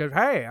fucked up. Because,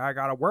 hey, I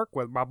got to work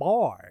with my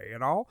boy, you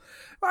know?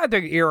 I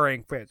think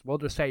earring fits. We'll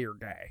just say you're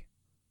gay.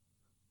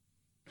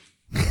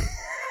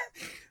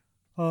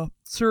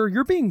 Sir,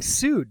 you're being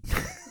sued.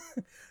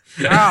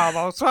 Yeah,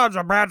 those sons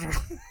of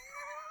bitches.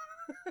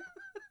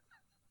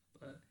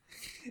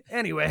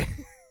 Anyway.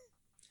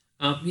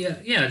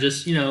 Yeah,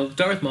 just, you know,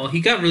 Darth Maul, he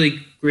got really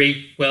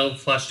great, well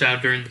fleshed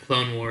out during the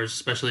Clone Wars,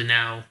 especially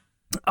now.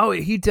 Oh,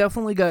 he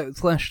definitely got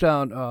fleshed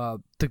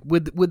out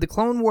with the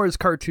Clone Wars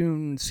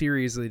cartoon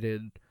series they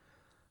did.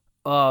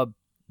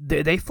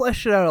 They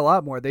fleshed it out a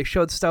lot more. They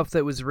showed stuff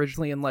that was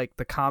originally in, like,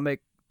 the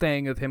comic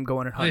thing of him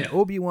going and hunting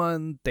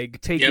Obi-Wan. They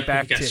take you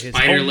back to his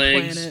home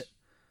planet.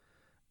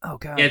 Oh,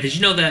 God. Yeah, did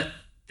you know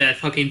that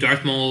fucking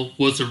Darth Maul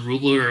was a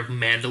ruler of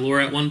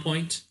Mandalore at one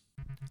point?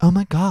 Oh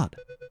my god.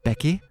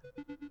 Becky?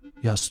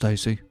 Yes,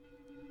 Stacy.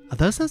 Are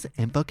those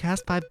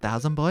InfoCast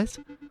 5000 boys?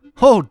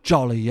 Oh,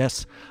 jolly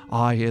yes.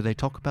 I hear they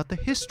talk about the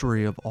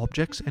history of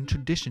objects and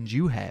traditions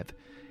you have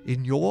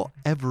in your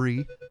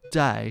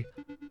everyday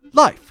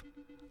life.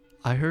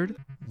 I heard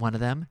one of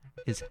them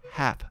is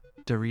half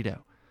Dorito.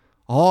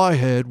 I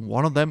heard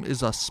one of them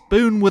is a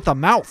spoon with a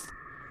mouth.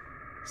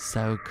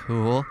 So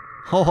cool.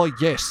 Oh,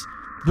 yes.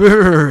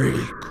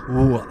 Very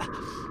cool.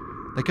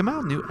 They come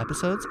out new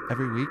episodes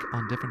every week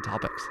on different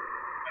topics.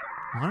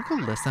 Want to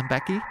go listen,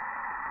 Becky?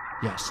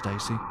 Yes,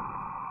 Stacy.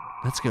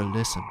 Let's go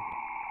listen.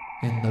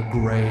 In the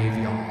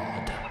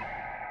graveyard.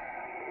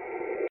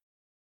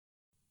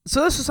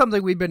 So this is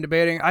something we've been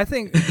debating. We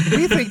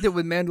think that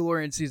with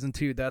Mandalorian Season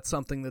 2, that's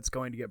something that's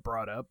going to get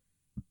brought up.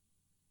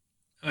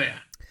 Oh, yeah.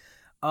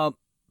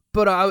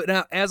 But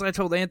now, as I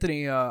told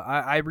Anthony,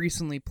 I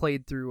recently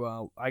played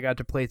through, I got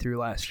to play through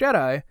Last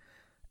Jedi,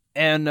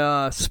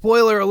 and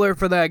spoiler alert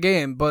for that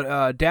game,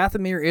 but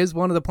Dathomir is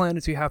one of the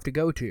planets you have to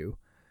go to.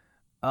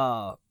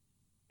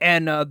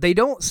 And they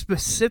don't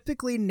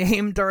specifically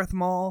name Darth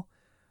Maul,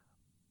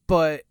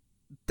 but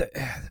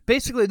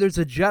basically there's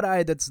a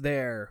Jedi that's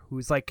there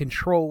who's like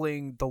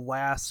controlling the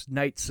last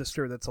Night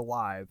Sister that's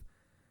alive.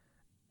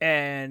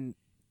 And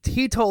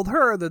he told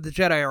her that the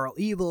Jedi are all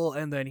evil,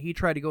 and then he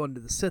tried to go into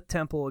the Sith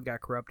temple and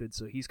got corrupted,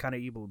 so he's kind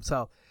of evil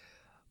himself.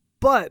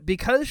 But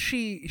because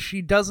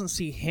she doesn't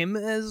see him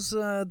as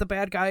the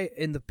bad guy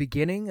in the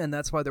beginning, and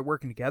that's why they're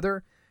working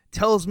together,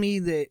 tells me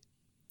that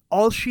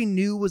all she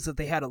knew was that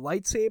they had a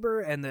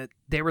lightsaber and that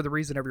they were the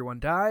reason everyone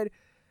died.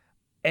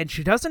 And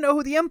she doesn't know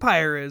who the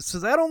Empire is, so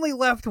that only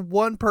left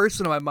one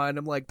person in my mind.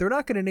 I'm like, they're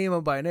not going to name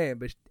him by name,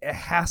 but it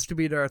has to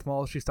be Darth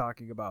Maul she's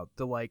talking about.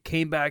 The, like,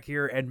 came back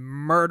here and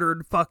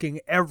murdered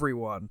fucking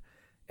everyone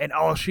And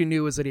all she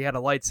knew was that he had a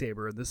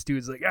lightsaber. And this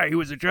dude's like, yeah, he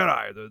was a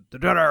Jedi. The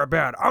Jedi are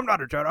bad. I'm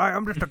not a Jedi.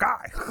 I'm just a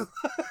guy.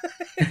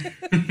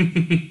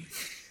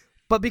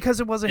 But because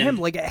it wasn't him,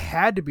 like, it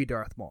had to be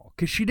Darth Maul.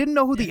 Because she didn't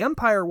know who the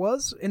Empire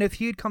was. And if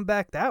he had come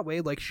back that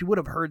way, like, she would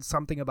have heard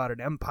something about an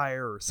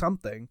Empire or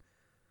something.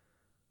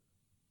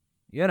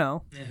 You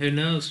know. Yeah, who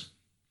knows?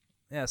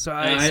 Yeah, so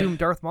I assume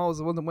Darth Maul was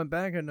the one that went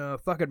back and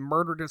fucking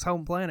murdered his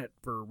home planet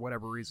for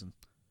whatever reason.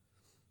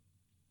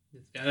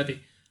 It's gotta be.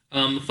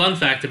 Fun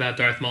fact about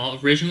Darth Maul.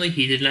 Originally,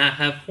 he did not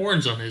have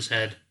horns on his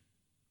head.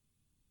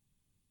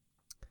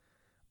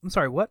 I'm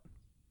sorry, what?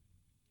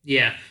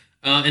 Yeah.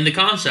 In the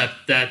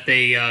concept that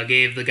they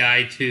gave the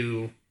guy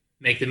to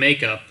make the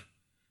makeup,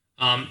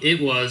 it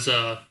was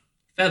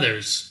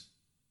feathers.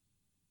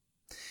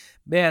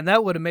 Man,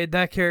 that would have made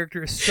that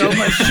character so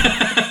much...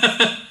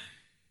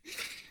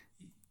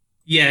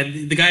 Yeah,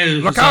 the guy...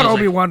 Look out,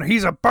 Obi-Wan,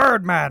 he's a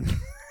bird man!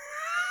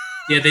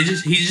 Yeah, he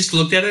just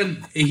looked at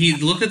him, he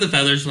looked at the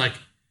feathers like,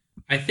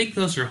 I think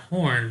those are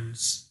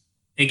horns,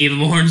 and gave him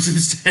horns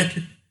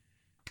instead.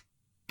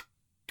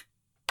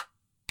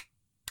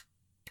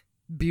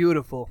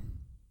 Beautiful.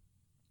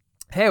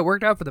 Hey, it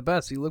worked out for the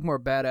best. He looked more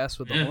badass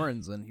with the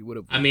horns than he would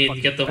have. I mean,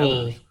 you get the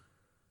feathers.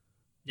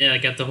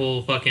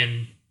 whole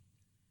fucking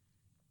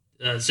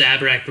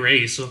Zabrak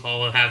race with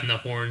all having the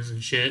horns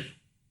and shit.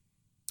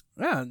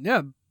 Yeah.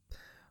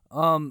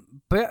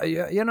 But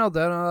yeah, you know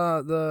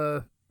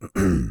that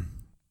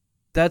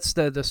that's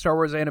the Star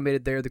Wars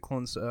animated there, the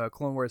Clone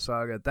Wars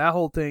saga. That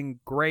whole thing,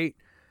 great.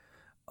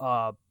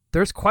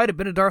 There's quite a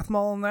bit of Darth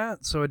Maul in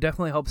that, so it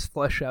definitely helps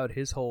flesh out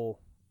his whole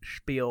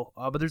spiel.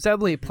 But there's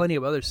definitely plenty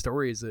of other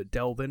stories that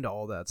delve into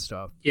all that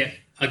stuff. Yeah.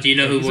 Do you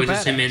know who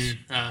voices him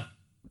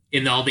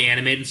in all the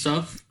animated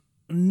stuff?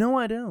 No,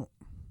 I don't.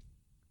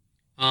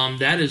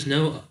 That is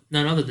none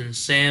other than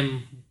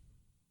Sam.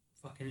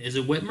 Fucking, is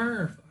it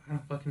Whitmer? I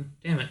don't fucking,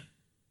 damn it.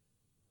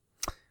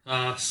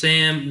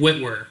 Sam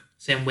Witwer.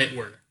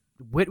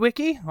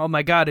 Witwicky? Oh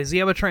my god, does he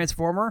have a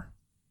Transformer?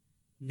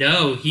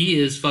 No, he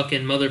is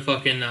fucking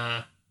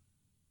motherfucking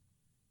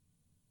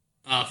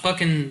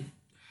fucking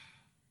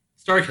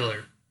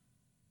Starkiller.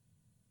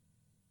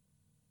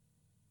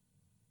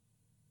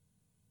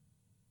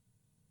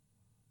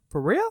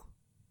 For real?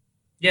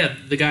 Yeah,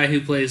 the guy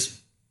who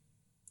plays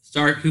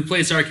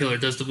Starkiller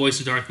does the voice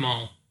of Darth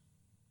Maul.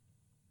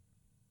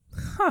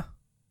 Huh.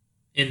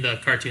 In the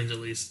cartoons, at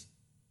least.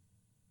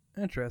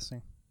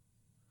 Interesting.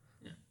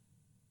 Yeah.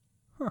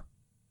 Huh.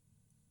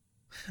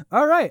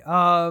 All right.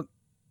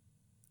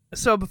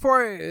 So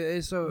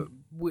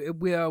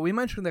we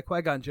mentioned that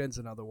Qui-Gon Jinn's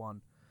another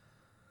one.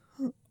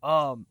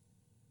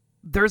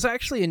 There's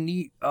actually a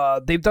neat.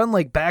 They've done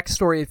like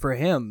backstory for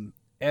him,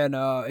 and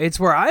it's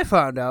where I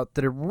found out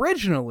that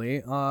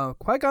originally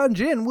Qui-Gon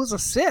Jinn was a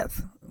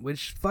Sith,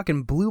 which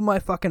fucking blew my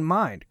fucking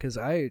mind because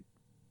I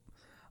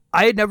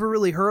had never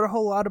really heard a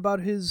whole lot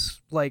about his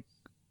like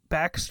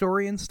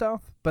backstory and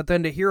stuff, but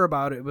then to hear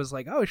about it was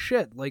like, oh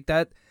shit, like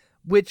that,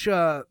 which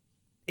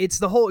it's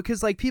the whole,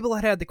 because like people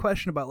had the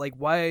question about like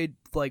why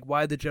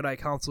the Jedi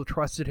Council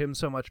trusted him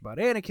so much about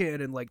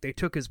Anakin, and like they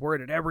took his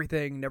word and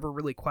everything, never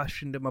really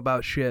questioned him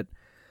about shit.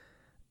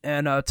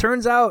 And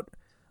turns out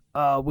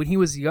when he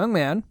was a young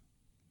man,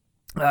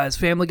 his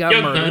family got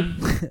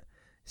murdered.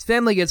 His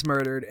family gets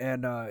murdered,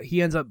 and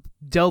he ends up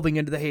delving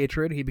into the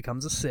hatred. He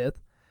becomes a Sith.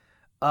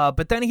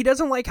 But then he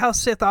doesn't like how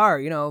Sith are,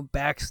 you know,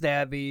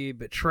 backstabby,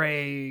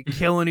 betray,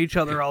 killing each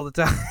other all the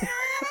time.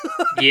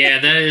 Yeah,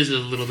 that is a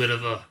little bit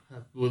of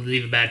will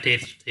leave a bad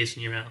taste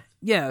in your mouth.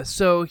 Yeah,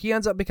 so he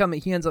ends up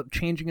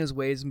changing his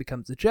ways and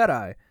becomes a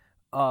Jedi.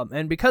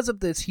 And because of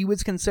this, he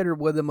was considered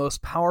one of the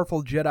most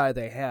powerful Jedi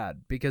they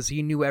had, because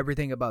he knew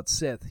everything about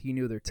Sith. He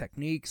knew their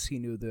techniques, he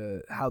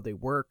knew how they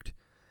worked.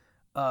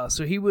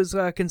 So he was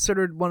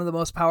considered one of the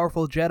most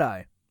powerful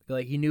Jedi.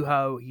 Like, he knew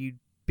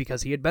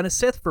because he had been a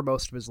Sith for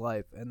most of his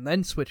life and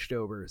then switched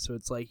over. So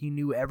it's like he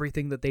knew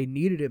everything that they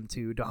needed him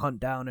to hunt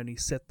down any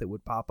Sith that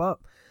would pop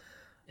up.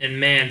 And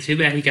man, too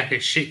bad he got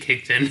his shit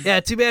kicked in.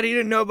 Yeah, too bad he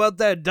didn't know about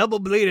that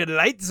double-bladed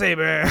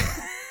lightsaber.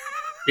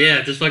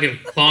 Yeah, just fucking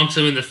plonks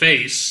him in the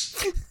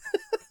face.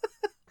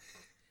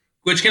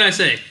 Which can I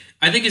say?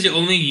 I think is the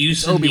only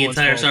use in the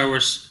entire Star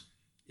Wars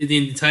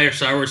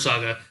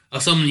saga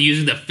of someone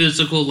using the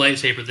physical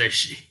lightsaber that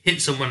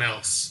hit someone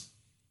else.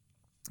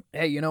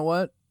 Hey, you know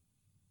what?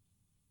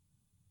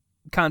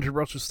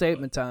 Controversial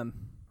statement time.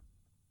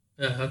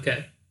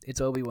 Okay. It's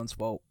Obi-Wan's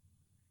fault.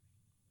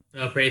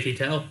 Pray if you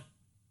tell.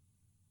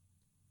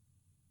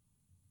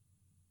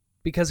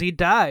 Because he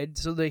died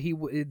so that he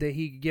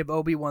could give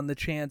Obi-Wan the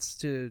chance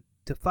to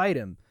fight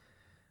him.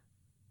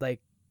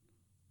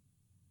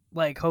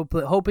 Like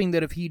hoping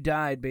that if he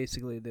died,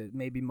 basically, that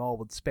maybe Maul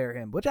would spare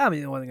him. Which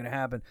obviously wasn't going to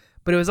happen.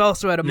 But it was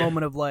also at a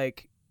moment of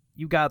like,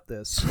 you got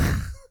this.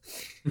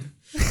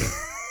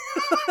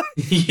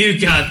 You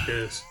got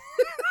this.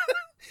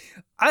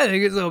 I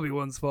think it's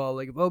Obi-Wan's fault.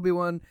 Like, if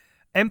Obi-Wan...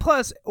 And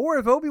plus, or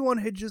if Obi-Wan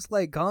had just,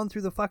 like, gone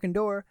through the fucking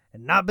door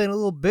and not been a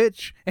little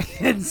bitch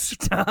and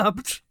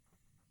stopped,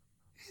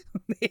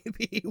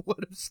 maybe he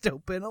would have still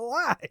been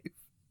alive.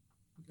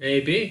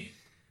 Maybe.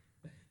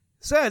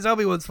 Besides,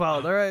 Obi-Wan's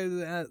fault. All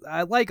right,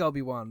 I like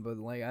Obi-Wan, but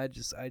like I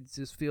just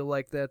feel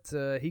like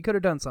that he could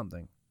have done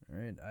something. All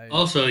right.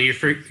 Also, you're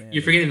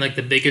forgetting like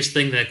the biggest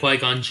thing that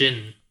Qui-Gon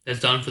Jinn has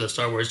done for the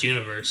Star Wars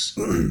universe.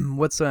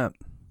 What's that?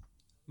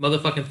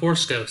 Motherfucking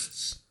Force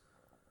ghosts.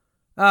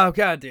 Oh,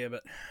 god damn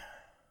it.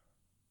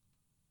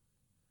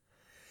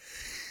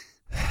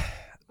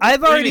 I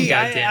have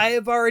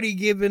already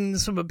given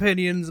some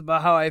opinions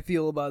about how I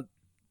feel about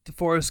the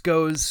Force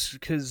ghosts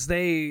because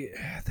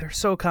they're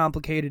so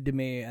complicated to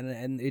me,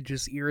 and it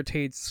just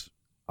irritates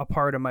a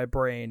part of my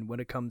brain when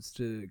it comes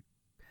to,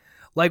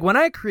 like, when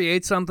I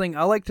create something,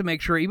 I like to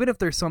make sure, even if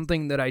there's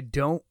something that I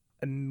don't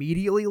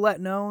immediately let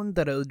known,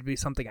 that it would be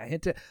something I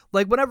hint at.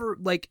 Like whenever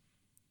like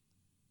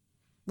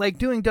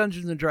doing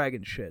Dungeons and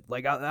Dragons shit,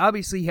 like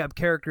obviously you have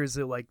characters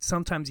that like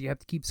sometimes you have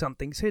to keep some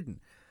things hidden.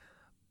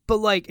 But,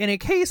 like, in a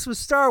case with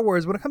Star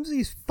Wars, when it comes to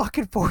these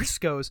fucking Force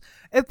ghosts,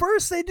 at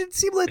first they didn't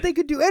seem like they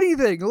could do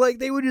anything. Like,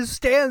 they would just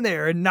stand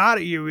there and nod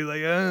at you, be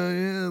like, oh,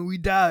 yeah, we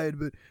died,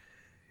 but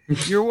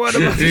you're one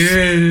of us.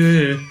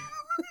 You're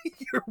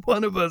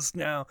one of us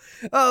now.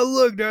 Oh,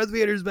 look, Darth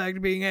Vader's back to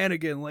being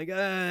Anakin. Like,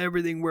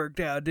 everything worked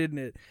out, didn't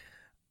it?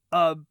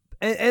 And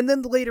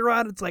then later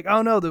on, it's like,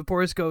 oh, no, the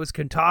Force ghosts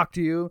can talk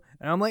to you.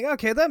 And I'm like,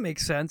 okay, that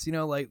makes sense. You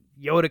know, like,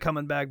 Yoda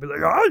coming back, be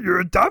like, oh,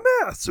 you're a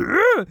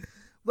dumbass.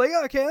 Like,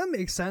 okay, that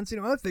makes sense. You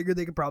know, I figured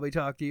they could probably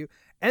talk to you.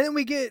 And then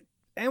we get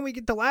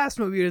the last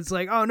movie, and it's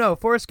like, oh no,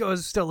 Force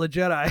Ghost is still a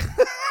Jedi.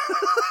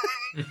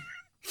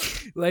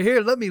 Like,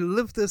 here, let me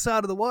lift this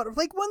out of the water.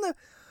 Like, why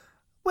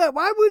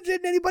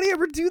didn't anybody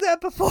ever do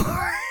that before?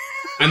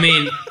 I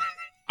mean,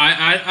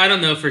 I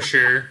don't know for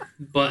sure,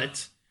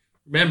 but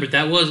remember,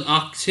 that was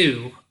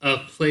Ahch-To, a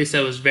place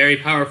that was very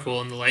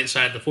powerful in the light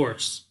side of the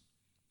Force.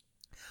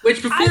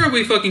 Which, before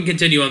we fucking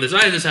continue on this,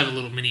 I just have a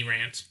little mini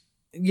rant.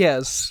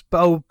 Yes.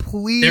 Oh,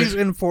 please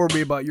inform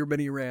me about your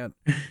mini rant.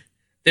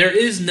 There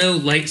is no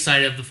light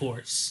side of the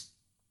Force.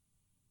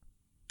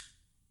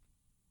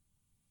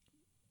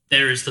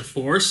 There is the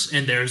Force,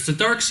 and there is the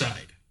dark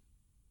side.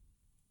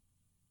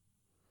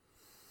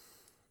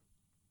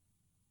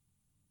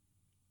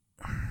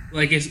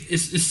 Like,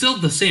 it's still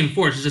the same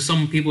Force, it's just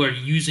some people are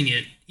using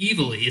it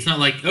evilly. It's not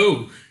like,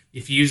 oh,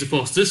 if you use the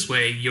Force this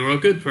way, you're a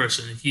good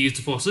person. If you use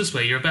the Force this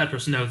way, you're a bad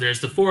person. No, there's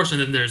the Force, and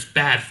then there's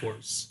bad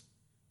Force.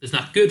 There's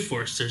not good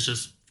Force, there's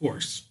just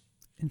Force.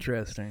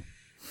 Interesting.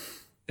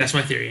 That's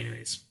my theory,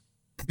 anyways.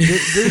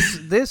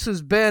 This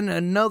has been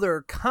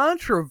another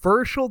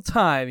controversial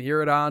time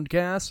here at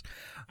Oddcast.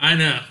 I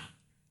know.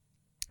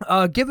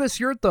 Give us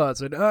your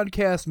thoughts at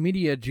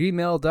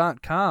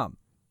oddcastmedia@gmail.com.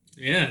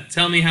 Yeah,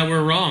 tell me how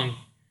we're wrong.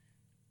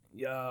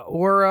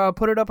 Or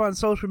put it up on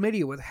social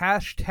media with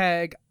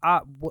hashtag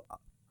Oddcast.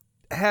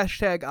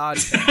 Hashtag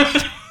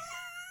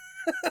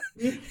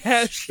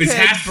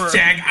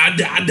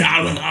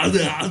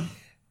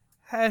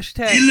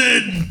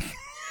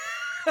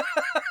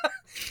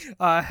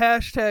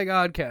hashtag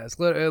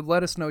Oddcast.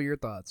 Let us know your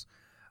thoughts.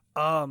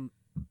 But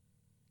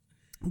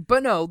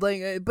no,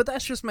 like, but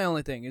that's just my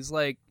only thing. Is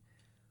like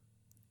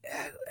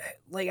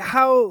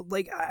how,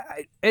 like,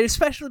 and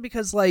especially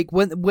because like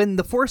when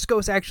the Force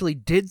Ghost actually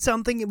did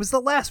something, it was the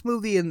last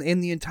movie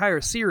in the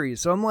entire series.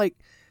 So I'm like,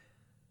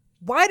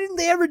 why didn't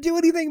they ever do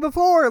anything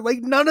before?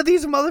 Like, none of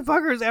these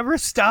motherfuckers ever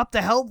stopped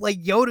to help.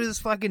 Like, Yoda's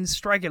fucking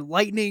striking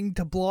lightning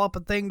to blow up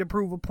a thing to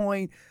prove a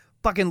point.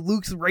 Fucking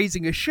Luke's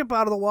raising a ship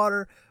out of the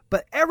water.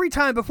 But every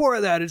time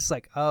before that, it's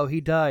like, oh, he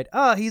died.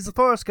 Oh, he's the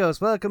Force Ghost.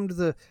 Welcome to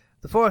the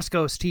Force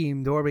Ghost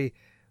team, Dorby.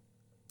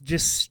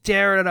 Just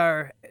stare at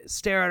our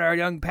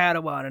young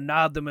Padawan and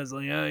nod them as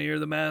like, oh, you're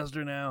the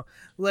master now.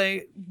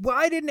 Like,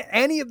 why didn't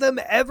any of them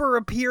ever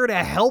appear to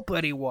help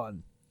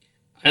anyone?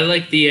 I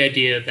like the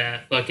idea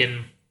that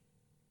fucking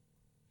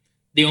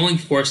the only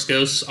Force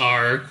ghosts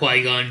are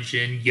Qui-Gon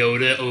Jinn,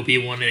 Yoda,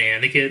 Obi-Wan,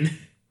 and Anakin.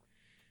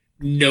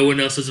 No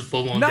one else is a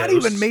full-on ghost. Not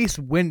even Mace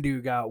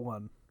Windu got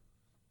one.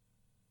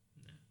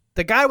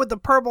 The guy with the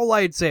purple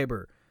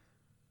lightsaber.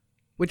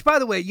 Which, by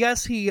the way,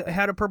 yes, he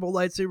had a purple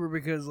lightsaber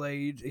because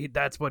like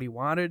that's what he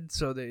wanted,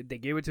 so they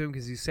gave it to him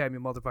because he's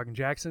Samuel motherfucking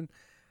Jackson.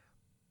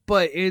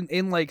 But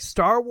in like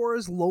Star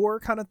Wars lore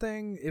kind of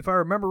thing, if I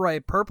remember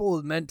right, purple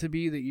is meant to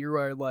be that you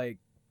are like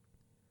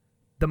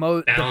the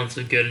most balance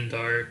of good and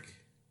dark.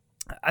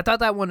 I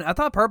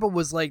thought purple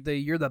was like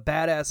you're the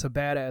badass of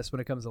badass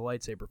when it comes to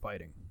lightsaber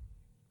fighting.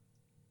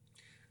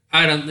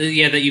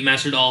 That you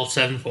mastered all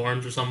 7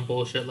 forms or some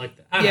bullshit like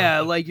that. Yeah,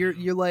 like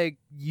you're like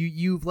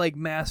you've like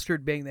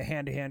mastered being the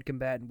hand-to-hand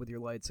combatant with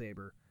your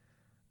lightsaber.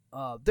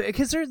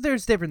 Because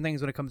there's different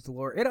things when it comes to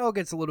lore. It all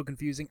gets a little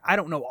confusing. I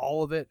don't know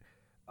all of it.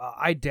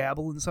 I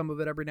dabble in some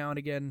of it every now and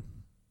again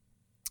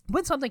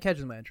when something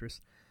catches my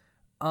interest.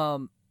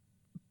 So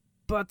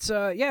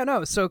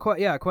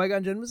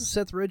Qui-Gon Jinn was a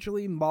Sith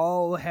originally.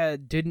 Maul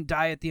didn't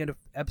die at the end of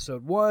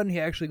episode 1. He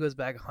actually goes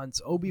back and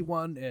hunts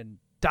Obi-Wan and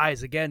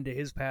dies again to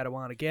his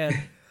Padawan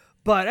again.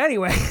 But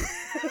anyway.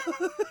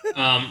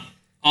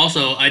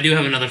 Also, I do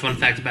have another fun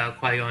fact about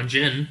Qui-Gon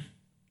Jinn.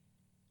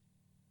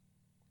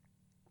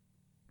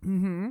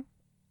 Mm-hmm.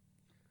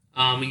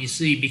 You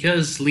see,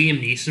 because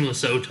Liam Neeson was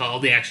so tall,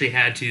 they actually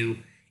had to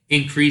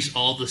increase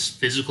all the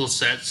physical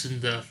sets in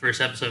the first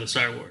episode of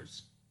Star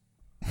Wars.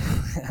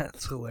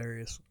 That's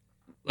hilarious.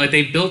 Like,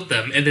 they built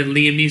them, and then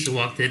Liam Neeson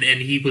walked in,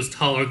 and he was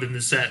taller than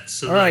the sets.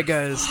 So all right,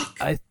 guys. Fuck.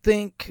 I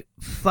think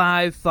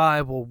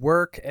 5'5" will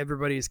work.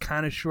 Everybody's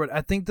kind of short.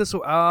 I think this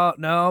will... Oh,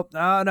 no.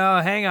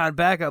 Hang on.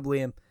 Back up,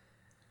 Liam.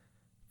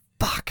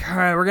 Fuck. All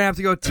right, we're gonna have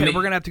to go.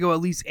 We're gonna have to go at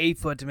least 8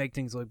 foot to make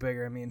things look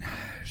bigger. I mean,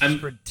 it's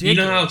ridiculous. You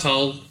know how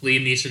tall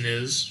Liam Neeson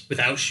is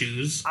without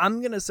shoes?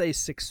 I'm gonna say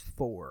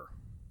 6'4".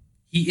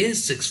 He is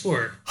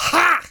 6'4".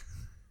 Ha!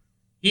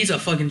 He's a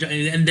fucking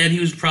giant. And then he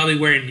was probably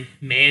wearing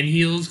man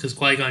heels because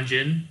Qui-Gon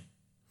Jinn.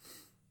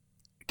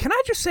 Can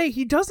I just say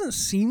he doesn't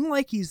seem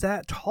like he's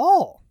that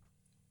tall?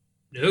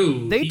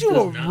 No, they do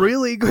a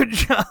really good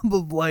job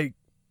of like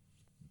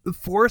the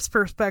force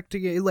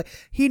perspective. Like,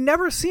 he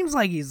never seems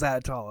like he's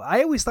that tall.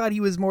 I always thought he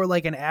was more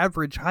like an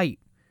average height.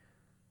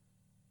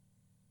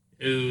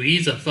 Ooh,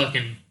 he's a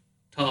fucking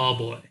tall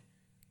boy.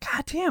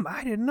 God damn,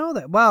 I didn't know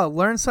that. Wow,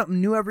 learn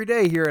something new every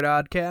day here at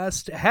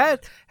Oddcast.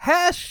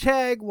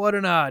 Hashtag what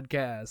an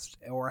Oddcast.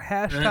 Or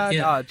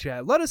hashtag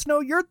Oddchat. Let us know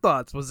your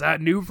thoughts. Was that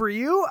new for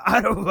you?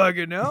 I don't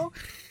fucking know.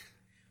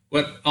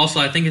 Also,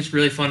 I think it's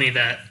really funny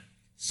that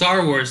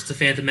Star Wars The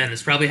Phantom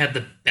Menace probably had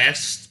the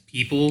best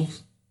people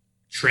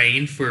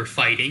trained for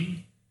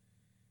fighting,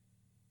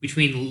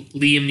 between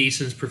Liam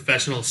Neeson's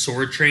professional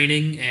sword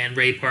training and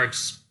Ray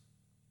Park's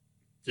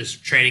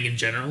just training in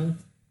general.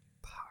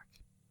 Fuck.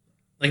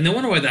 Like, no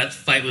wonder why that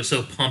fight was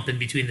so pumping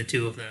between the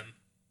two of them.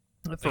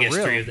 For I guess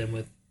real. 3 of them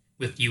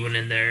with Ewan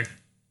in there.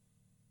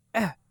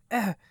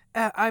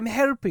 I'm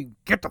helping.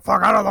 Get the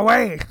fuck out of the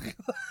way.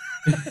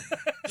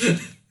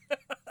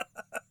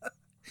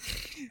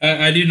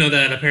 I do know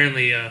that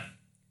apparently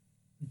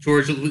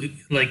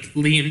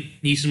Liam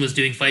Neeson was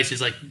doing fights.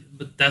 He's like,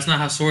 but that's not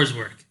how swords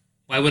work.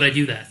 Why would I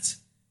do that?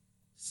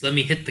 Just let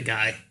me hit the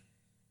guy.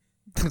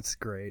 That's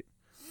great.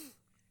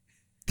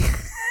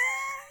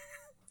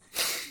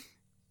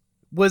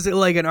 Was it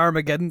like an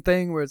Armageddon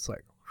thing where it's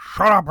like,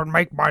 shut up and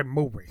make my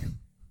movie?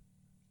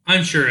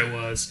 I'm sure it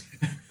was.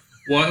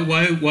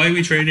 Why are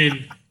we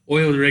training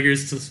oil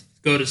riggers to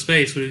go to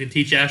space when we can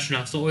teach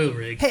astronauts to oil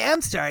rig? Hey,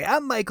 I'm sorry.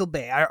 I'm Michael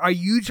Bay. Are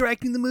you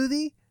directing the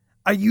movie?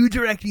 Are you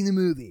directing the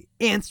movie?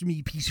 Answer me,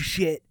 you piece of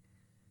shit.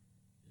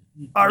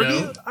 Are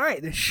you? All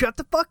right, then shut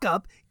the fuck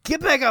up. Get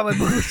back on my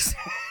movie.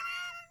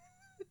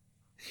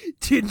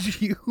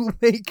 Did you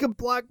make a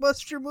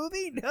blockbuster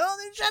movie? No,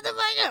 then shut the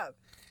fuck up.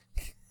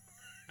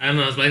 I don't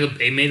know. Has Michael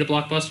Bay made a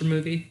blockbuster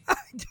movie? I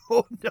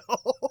don't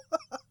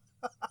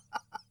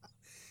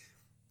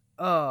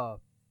know.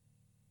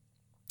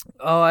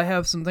 I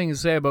have some things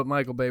to say about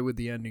Michael Bay with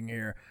the ending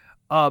here.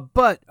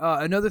 But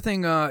another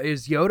thing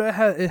is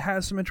Yoda it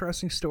has some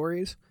interesting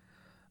stories.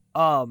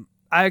 I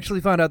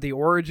actually found out the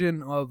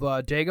origin of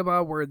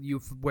Dagobah,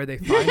 where they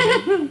find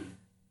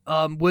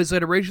him. Was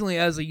that originally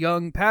as a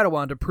young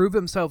Padawan to prove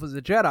himself as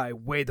a Jedi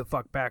way the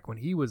fuck back when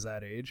he was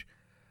that age.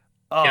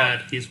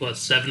 God, he's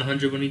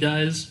 700 when he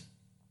dies?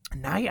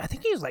 I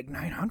think he's like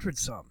 900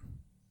 something.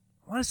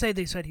 I want to say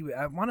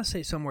I want to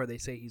say somewhere they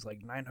say he's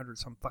like 900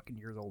 some fucking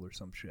years old or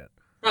some shit.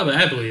 Probably,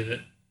 I believe it.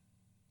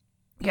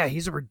 Yeah,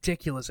 he's a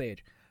ridiculous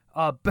age.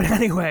 But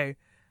anyway,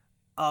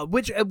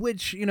 which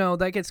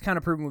that gets kind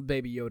of proven with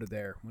Baby Yoda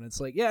there, when it's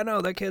like, yeah, no,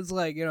 that kid's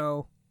like,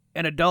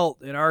 an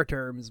adult in our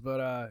terms,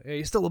 but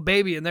he's still a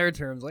baby in their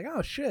terms. Like,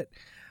 oh shit.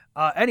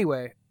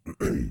 Anyway,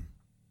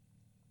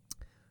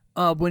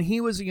 when he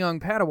was a young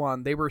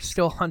Padawan, they were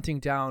still hunting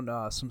down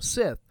some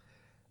Sith,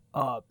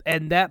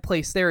 and that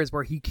place there is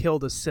where he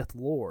killed a Sith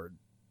Lord.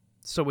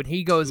 So when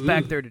he goes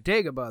back there to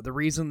Dagobah, the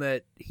reason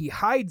that he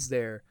hides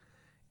there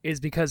is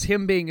because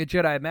him being a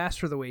Jedi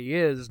Master the way he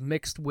is,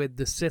 mixed with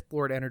the Sith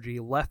Lord energy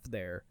left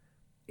there,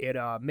 it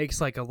makes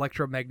like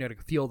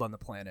electromagnetic field on the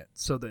planet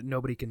so that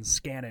nobody can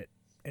scan it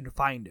and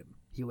find him.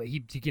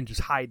 He can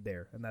just hide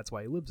there, and that's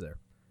why he lives there.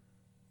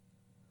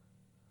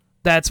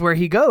 That's where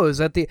he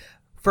goes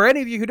for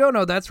any of you who don't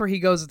know, that's where he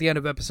goes at the end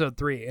of episode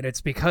 3, and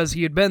it's because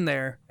he had been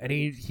there, and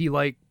he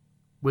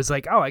was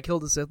like, oh, I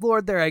killed a Sith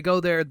Lord there, I go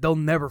there, they'll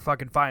never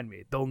fucking find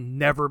me. They'll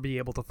never be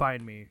able to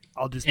find me.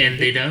 I'll just... And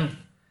they don't.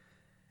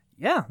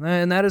 Yeah,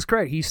 and that is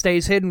correct. He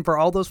stays hidden for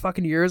all those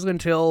fucking years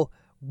until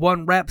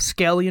one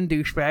rapscallion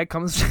douchebag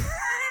comes...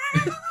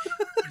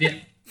 Yeah,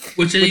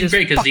 which is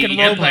great, because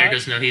the Empire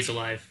doesn't know he's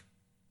alive.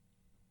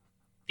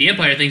 The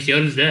Empire thinks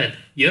Yoda's dead.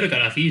 Yoda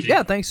got off easy.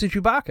 Yeah, thanks to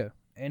Chewbacca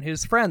and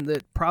his friend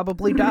that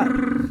probably died.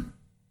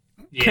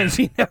 Because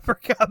he never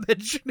got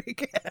mentioned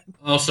again.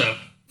 Also...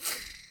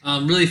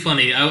 really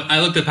funny.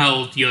 I looked up how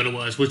old Yoda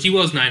was, which he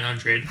was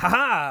 900.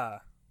 Haha.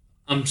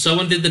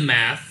 Someone did the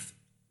math,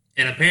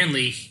 and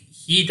apparently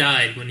he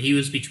died when he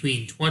was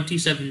between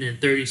 27 and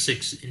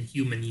 36 in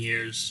human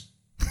years.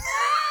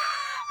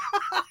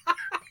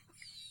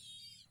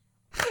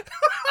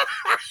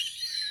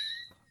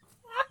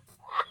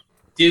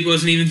 Dude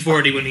wasn't even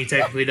 40 when he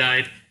technically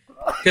died,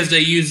 because they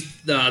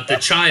used the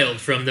child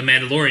from The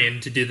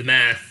Mandalorian to do the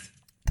math.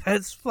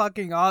 That's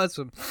fucking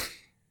awesome.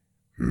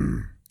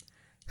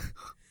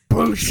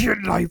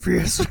 bullshit life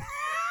is.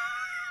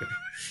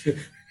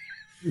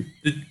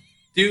 The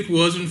dude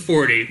wasn't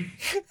 40,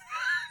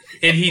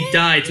 and he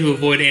died to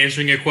avoid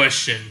answering a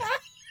question.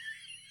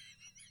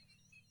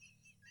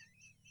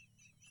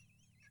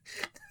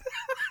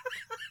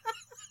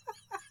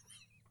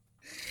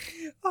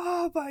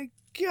 Oh my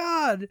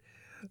god.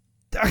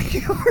 Are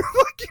you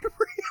fucking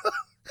real?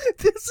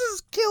 This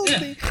has killed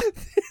me.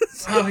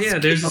 Oh yeah,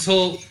 there's this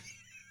whole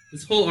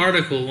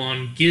article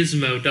on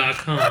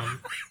Gizmo.com.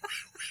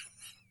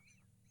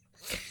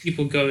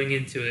 People going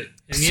into it.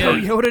 And so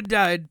yeah, Yoda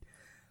died.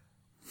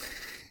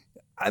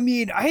 I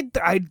mean,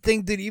 I'd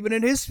think that even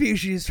in his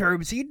species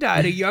terms, he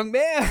died a young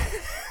man.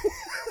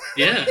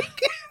 yeah.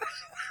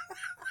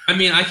 I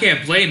mean, I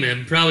can't blame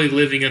him. Probably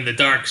living on the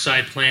dark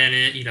side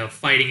planet,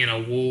 fighting in a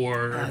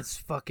war. That's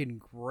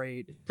fucking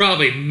great.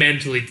 Probably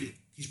mentally,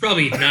 he's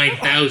probably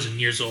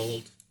 9,000 years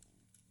old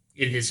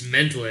in his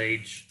mental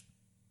age.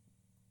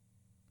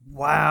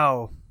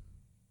 Wow.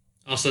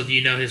 Also, do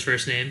you know his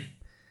first name?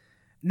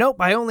 Nope,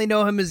 I only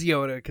know him as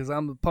Yoda because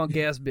I'm a punk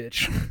ass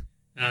bitch.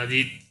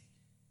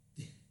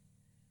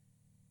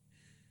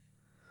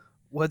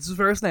 What's his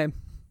first name?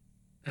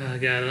 Oh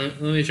god,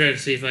 let me try to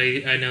see if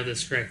I know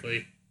this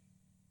correctly.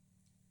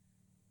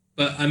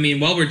 But I mean,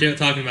 while we're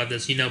talking about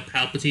this,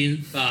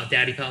 Palpatine,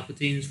 Daddy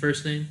Palpatine's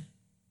first name?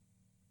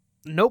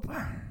 Nope.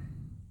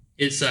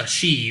 It's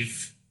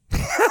Sheev.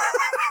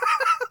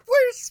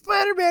 Where's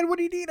Spider-Man when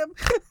you need him?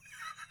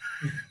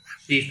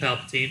 Sheev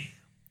Palpatine.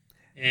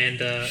 And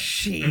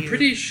Sheev. I'm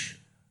pretty sure...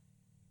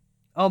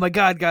 Oh my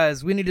god,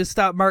 guys, we need to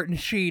stop Martin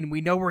Sheen. We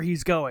know where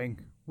he's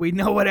going. We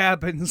know what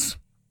happens.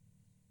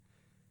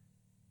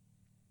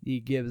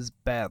 He gives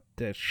back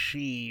to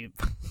Sheev.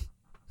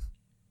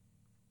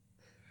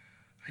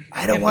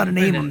 I don't want to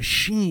name him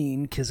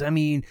Sheen, because, I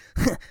mean,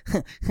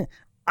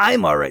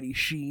 I'm already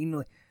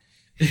Sheen.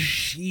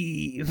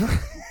 Sheev.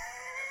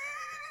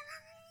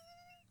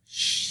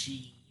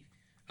 Sheev.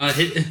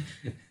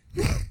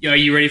 Are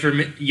you ready for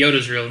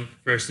Yoda's real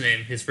first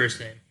name? His first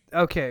name.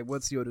 Okay,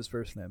 what's Yoda's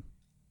first name?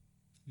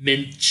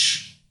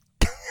 Minch.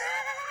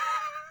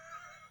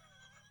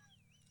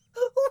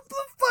 Who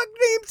the fuck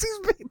names these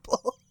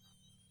people?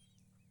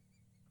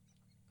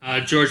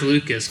 George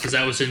Lucas, because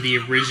that was in the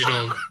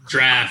original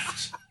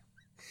draft.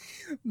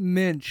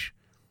 Minch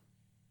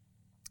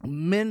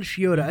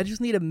Yoda. I just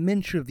need a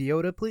minch of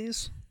Yoda,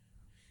 please.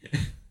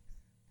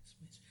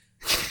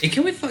 And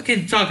can we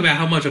fucking talk about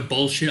how much of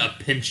bullshit a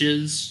pinch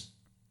is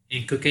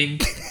in cooking?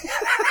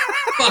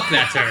 Fuck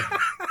that term.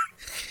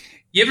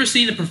 You ever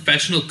seen a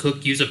professional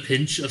cook use a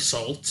pinch of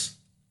salt?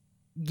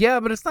 Yeah,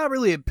 but it's not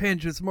really a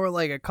pinch. It's more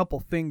like a couple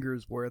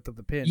fingers worth of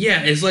a pinch.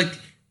 Yeah, it's like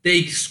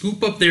they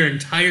scoop up their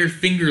entire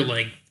finger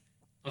length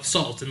of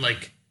salt, and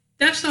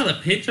that's not a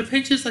pinch. A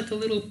pinch is like a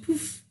little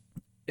poof.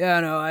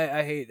 Yeah, no,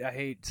 I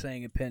hate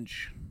saying a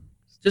pinch.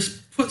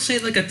 Just say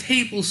like a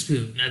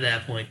tablespoon at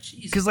that point.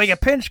 Jesus. Because a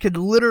pinch could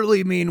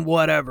literally mean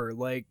whatever.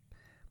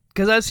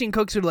 Because I've seen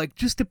cooks who are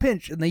just a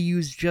pinch, and they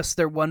use just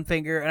their one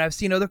finger, and I've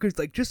seen other cooks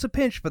just a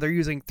pinch, but they're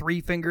using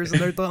 3 fingers in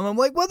their thumb. I'm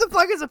like, what the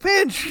fuck is a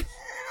pinch?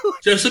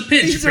 Just a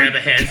pinch. Grab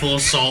a handful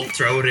of salt,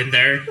 throw it in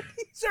there.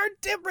 These are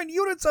different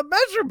units of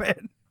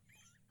measurement.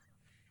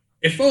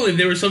 If only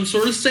there was some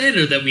sort of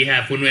standard that we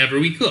have whenever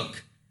we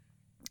cook.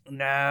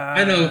 Nah,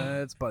 I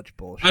know. it's bunch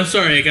bullshit. I'm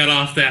sorry I got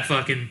off that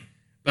fucking...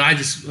 But I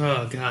just...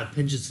 Oh, God.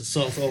 Pinches of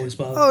salt always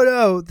bother me. Oh,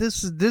 no.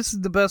 This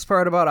is the best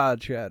part about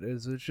Odd Chat,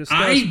 is it's just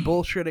us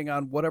bullshitting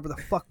on whatever the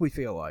fuck we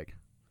feel like.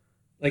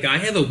 I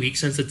have a weak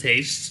sense of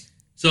taste,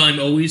 so I'm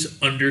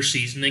always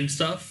under-seasoning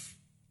stuff.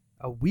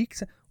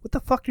 What the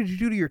fuck did you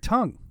do to your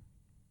tongue?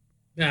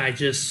 Yeah, I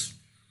just...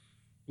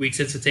 Weak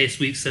sense of taste,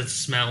 weak sense of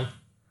smell.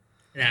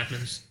 It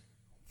happens.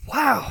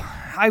 Wow.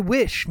 I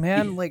wish,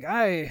 man.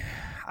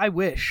 I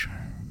wish.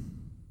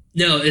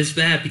 No, it's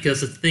bad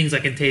because the things I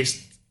can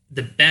taste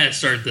the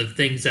best are the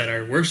things that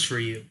are worse for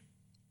you.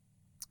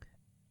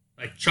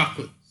 Like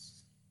chocolates.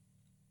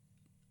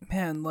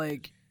 Man,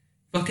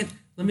 Fucking,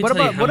 let me tell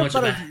you how much what of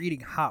about that... if you're eating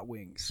hot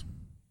wings?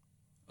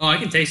 Oh, I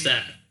can taste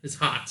that. It's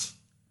hot.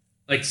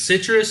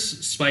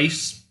 Citrus,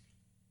 spice,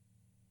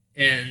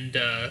 and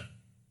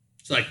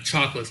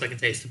chocolates I can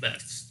taste the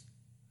best.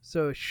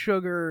 So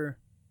sugar,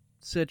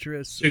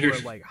 citrus,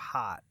 or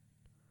hot.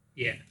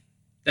 Yeah,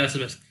 that's the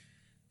best.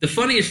 The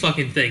funniest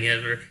fucking thing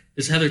ever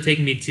is Heather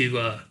taking me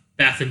to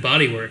Bath and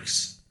Body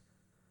Works.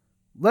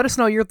 Let us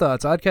know your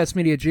thoughts.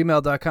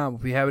 Oddcastmedia@gmail.com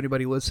if we have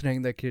anybody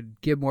listening that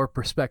could give more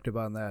perspective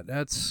on that.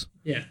 It's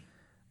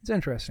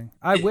interesting.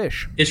 I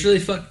wish. It's really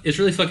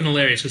fucking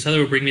hilarious because Heather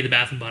will bring me to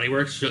Bath and Body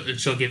Works.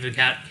 She'll give a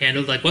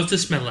candle what's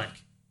this smell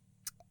like?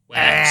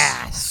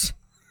 Ass.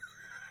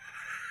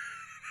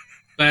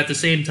 But at the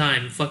same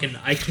time,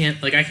 I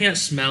can't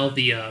smell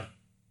the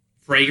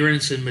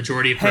fragrance in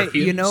majority of perfumes. Hey,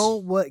 you know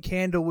what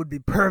candle would be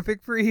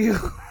perfect for you?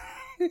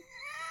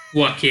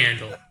 What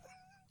candle?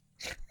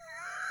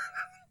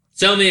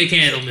 Sell me a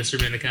candle, Mr.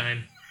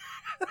 Minikine.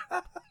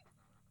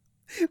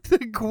 The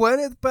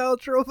Gwyneth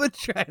Paltrow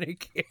vagina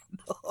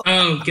candle.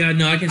 Oh, God,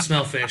 no, I can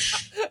smell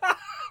fish.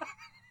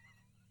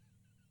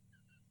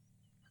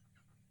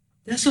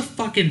 That's a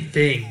fucking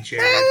thing,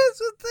 Jared. That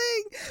is a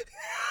thing.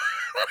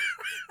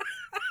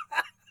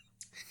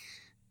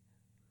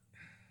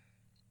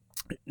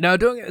 Now,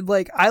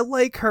 I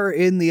like her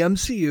in the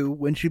MCU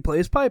when she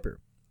plays Piper.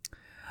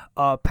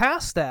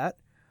 Past that,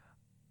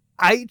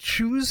 I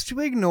choose to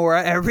ignore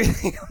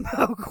everything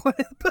about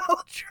Gwyneth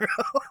Paltrow.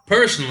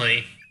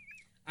 Personally,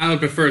 I would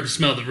prefer to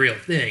smell the real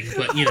thing,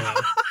 but you know.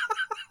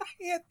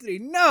 Anthony,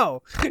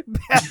 no.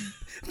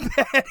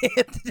 Bad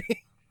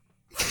Anthony.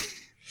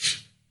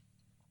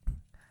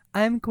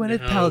 I'm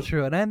Gwyneth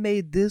Paltrow, and I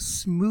made this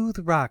smooth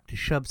rock to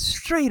shove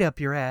straight up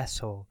your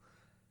asshole.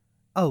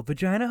 Oh,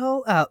 vagina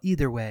hole? Oh,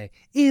 either way,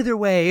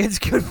 it's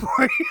good for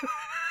you.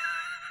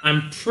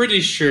 I'm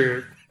pretty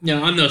sure.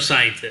 No, I'm no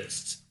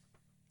scientist,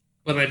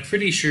 but I'm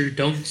pretty sure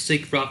don't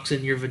stick rocks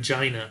in your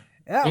vagina.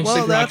 Yeah, don't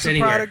well, that's the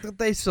anywhere. product that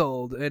they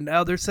sold, and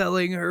now they're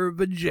selling her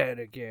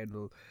vagina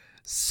candle,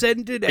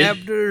 scented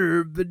after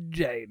her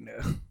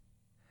vagina.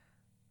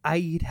 I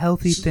eat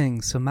healthy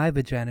things, so my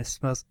vagina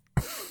smells.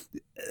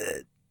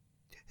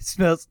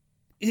 Smells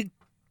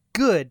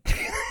good.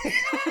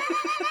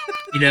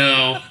 You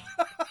know,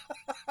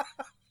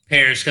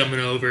 parents coming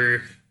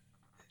over,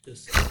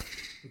 just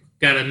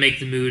gotta make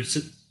the mood.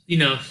 You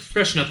know,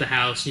 freshen up the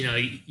house. You know,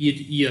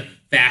 you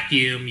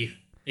vacuum. You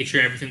make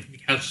sure everything, the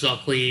couch is all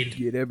cleaned.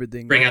 Get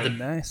everything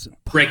nice.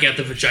 Break out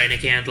the vagina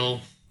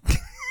candle.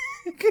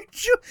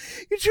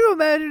 Could you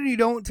imagine you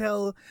don't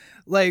tell,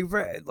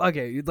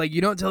 you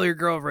don't tell your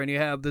girlfriend you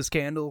have this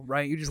candle,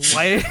 right? You just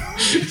light it.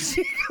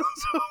 She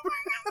comes over.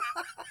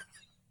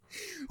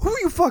 Who are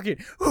you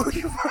fucking?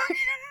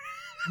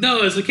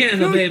 No, it's a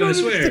candle, babe, I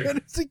swear.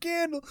 It's a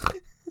candle.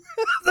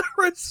 The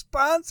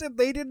response, if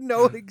they didn't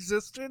know it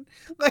existed,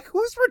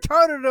 who's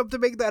retarded enough to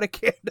make that a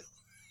candle?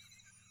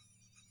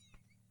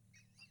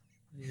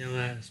 You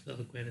know how to spell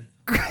Gwyneth.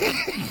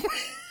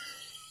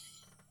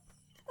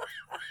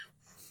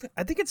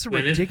 I think it's a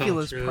Gwyneth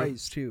ridiculous Paltrow.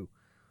 price, too.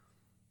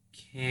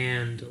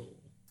 Candle.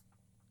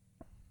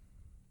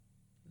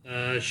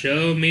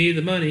 Show me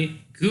the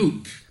money.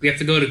 Goop. We have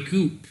to go to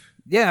Goop.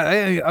 Yeah,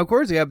 of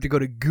course you have to go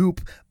to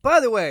Goop. By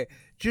the way,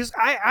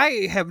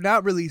 I have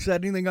not really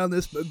said anything on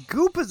this, but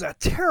Goop is a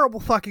terrible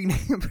fucking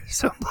name for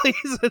some place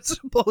that's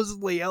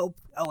supposedly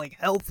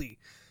healthy.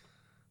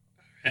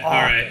 All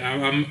right,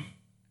 I'm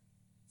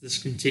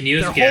this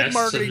continuous Their guess.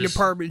 whole marketing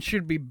department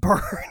should be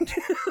burned.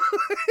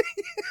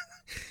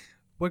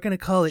 We're gonna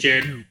call it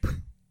Jared. Goop.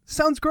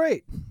 Sounds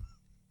great.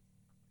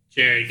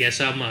 Jared, guess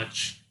how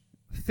much?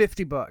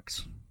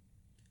 $50.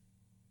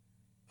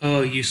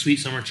 Oh, you sweet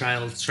summer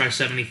child. Try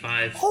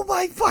 75. Oh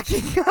my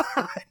fucking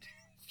god!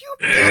 You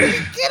gotta be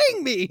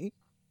kidding me!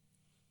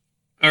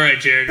 All right,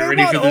 Jared, They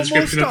ready want for the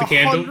description of the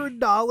candle?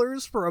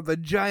 $100 for a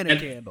vagina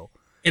candle.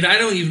 And I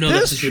don't even know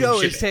This that's show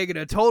shipping. is taking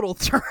a total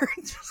turn.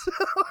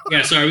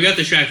 Yeah, sorry, we got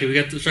distracted. We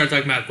got to start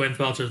talking about Gwyneth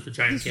Paltrow's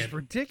vagina This is candle.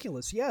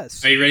 ridiculous.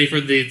 Yes, Are you ready for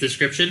the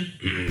description?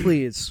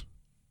 please.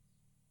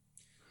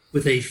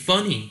 With a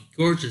funny,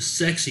 gorgeous,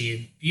 sexy,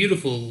 and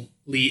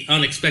beautifully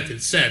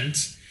unexpected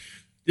scent,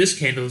 this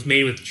candle is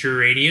made with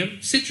geranium,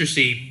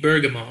 citrusy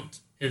bergamot,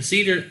 and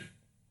cedar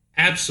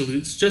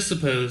absolutes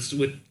juxtaposed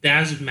with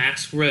dazzled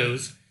mask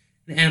rose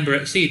and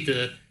amber seed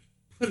to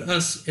put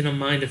us in a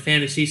mind of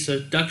fantasy,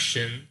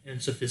 seduction,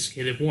 and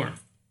sophisticated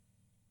warmth.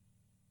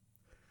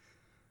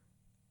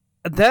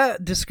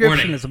 That description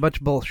Warning. is a bunch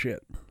of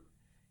bullshit.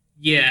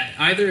 Yeah,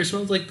 either it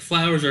smells like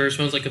flowers or it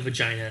smells like a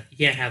vagina. You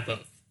can't have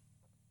both.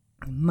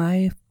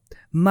 My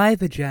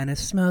vagina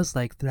smells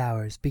like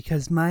flowers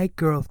because my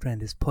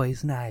girlfriend is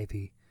poison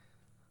ivy.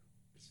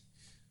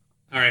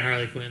 All right,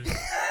 Harley Quinn. You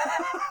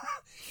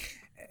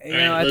All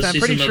right, know, let's I'm see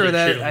pretty some sure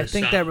other shit that on I this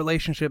think shop. that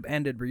relationship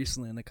ended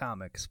recently in the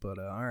comics, but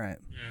all right.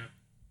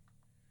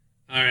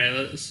 Yeah. All right,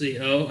 let's see.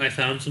 Oh, I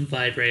found some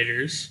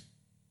vibrators.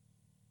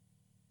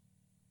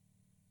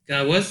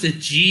 God, what's the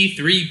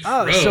G3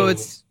 Pro? Oh, so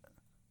it's.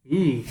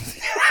 Ooh.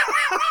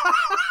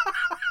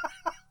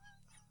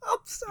 I'm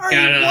sorry.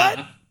 Got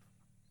What?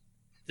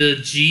 the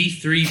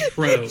G3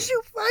 Pro. Did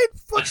you find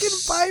fucking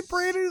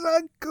vibrators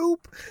on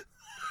Goop?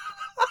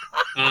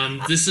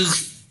 This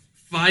is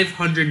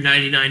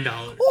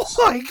 $599. Oh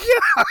my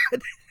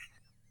god!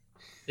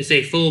 It's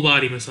a full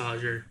body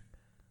massager.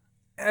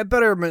 I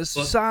better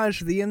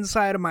massage the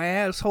inside of my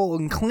asshole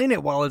and clean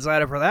it while it's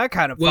out of for that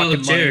kind of Well,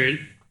 fucking Jared,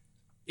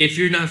 if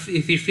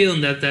you're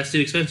feeling that that's too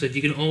expensive,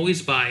 you can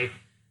always buy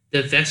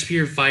the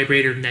Vespier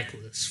vibrator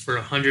necklace for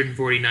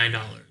 $149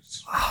 money.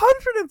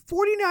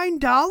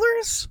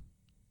 $149?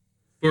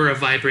 for a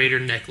vibrator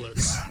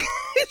necklace.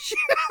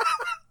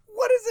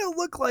 What does it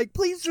look like?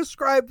 Please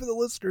describe for the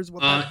listeners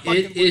what that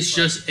fucking It is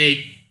looks just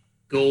a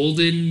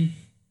golden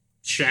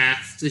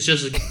shaft. It's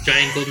just a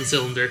giant golden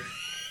cylinder.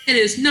 It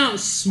is not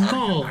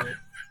small.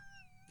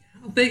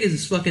 How big is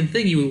this fucking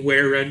thing you would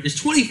wear around? It's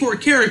 24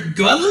 karat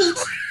gold?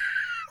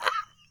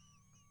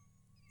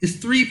 It's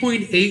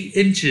 3.8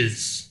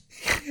 inches.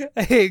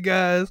 like. Hey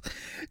guys,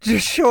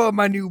 just show up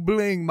my new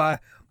bling, my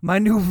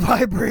new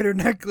vibrator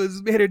necklace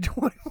made of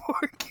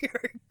 24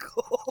 karat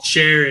gold.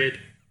 Jared,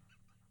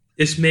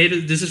 It's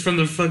made. This is from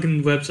the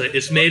fucking website.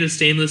 It's made of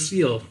stainless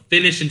steel,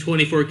 finished in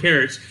 24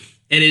 karats,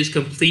 and is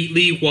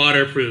completely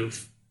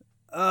waterproof.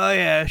 Oh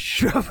yeah,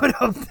 shove it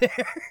up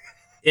there.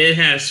 It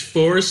has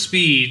 4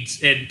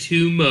 speeds and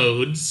 2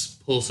 modes,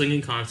 pulsing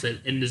and constant,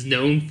 and is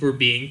known for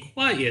being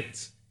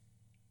quiet.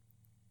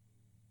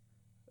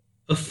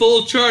 A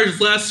full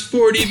charge lasts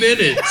 40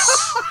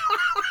 minutes.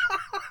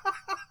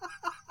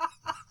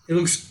 It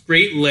looks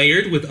great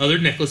layered with other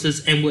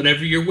necklaces and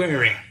whatever you're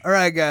wearing. All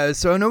right, guys.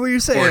 So I know what you're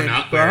saying.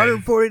 not For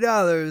wearing.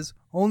 $140,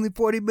 only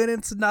 40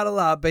 minutes, not a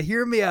lot. But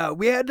hear me out.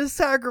 We had to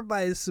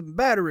sacrifice some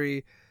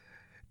battery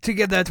to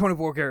get that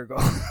 24 karat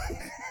gold.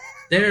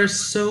 There are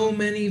so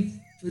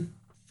many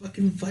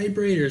fucking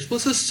vibrators.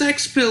 What's a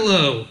sex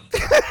pillow?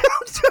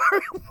 I'm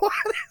sorry. What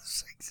is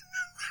sex?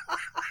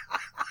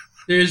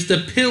 There's the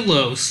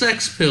pillow,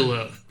 sex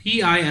pillow.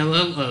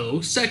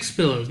 Pillo, sex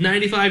pillows,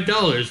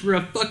 $95 for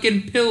a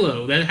fucking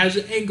pillow that has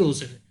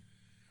angles in it.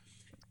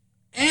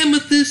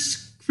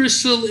 Amethyst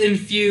crystal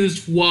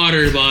infused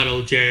water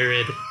bottle,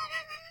 Jared.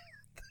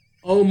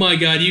 Oh my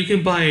god, you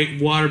can buy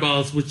water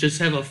bottles which just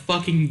have a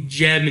fucking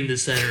gem in the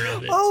center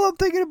of it. All I'm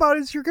thinking about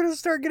is you're gonna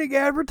start getting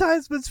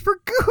advertisements for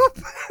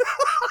Goop.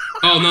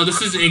 Oh no,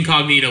 this is an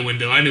incognito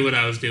window. I knew what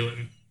I was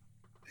doing.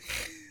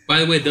 By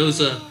the way,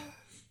 those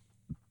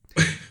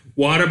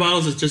water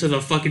bottles that just have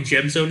a fucking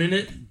gemstone in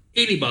it,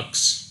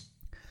 $80.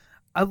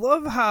 I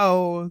love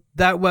how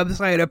that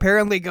website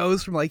apparently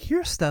goes from like,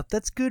 here's stuff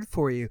that's good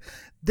for you.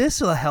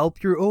 This will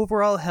help your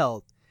overall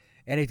health.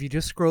 And if you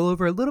just scroll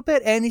over a little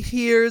bit, and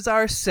here's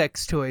our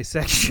sex toy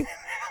section.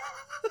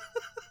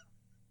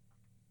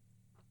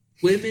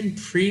 Women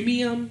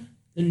premium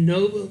and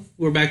Nova.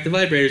 We're back to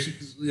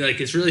vibrators. Like,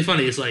 it's really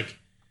funny. It's like,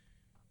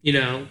 you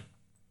know,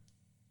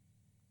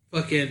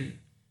 fucking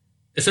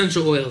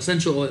essential oil,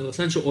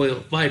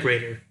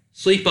 vibrator,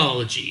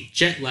 sleepology,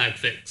 jet lag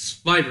fix,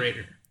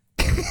 vibrator,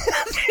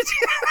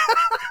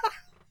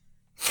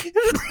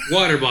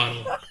 water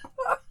bottle,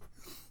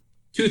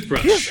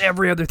 toothbrush, Just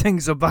every other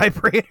thing's a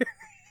vibrator.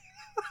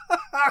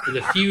 the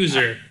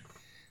diffuser.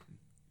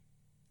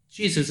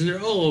 Jesus, and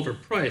they're all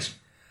overpriced.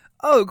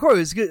 Oh, of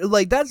course.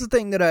 Like, that's the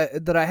thing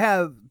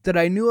that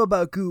I knew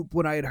about Goop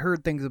when I had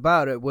heard things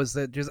about it, was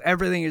that just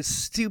everything is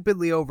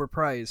stupidly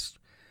overpriced.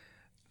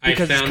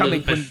 Because it's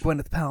coming from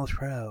Gwyneth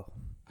Paltrow.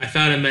 I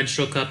found a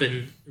menstrual cup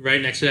and right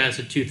next to that is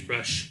a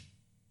toothbrush.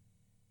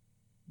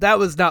 That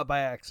was not by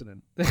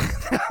accident.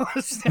 That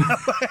was not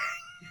by...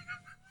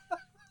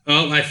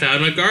 Oh, I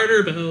found a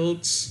garter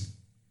belt.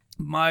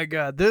 My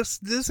God, this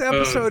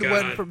episode God.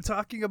 went from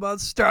talking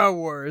about Star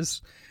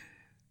Wars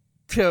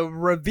to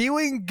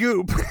reviewing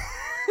Goop.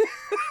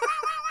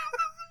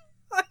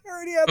 I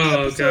already have the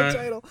episode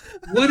title.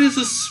 What is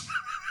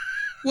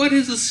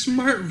a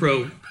smart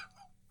rope?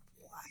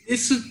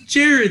 It's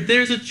Jared,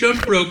 there's a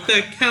jump rope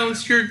that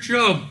counts your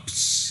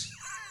jumps.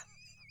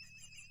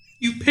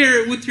 You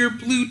pair it with your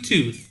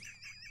Bluetooth.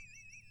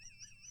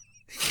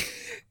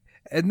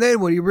 And then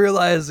when you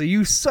realize that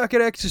you suck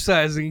at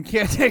exercising and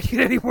can't take it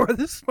anymore,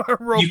 the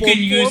smart rope will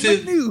use form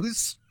it. a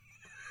noose.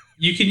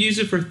 You can use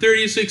it for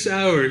 36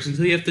 hours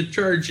until you have to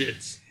charge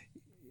it.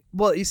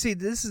 Well, you see,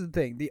 this is the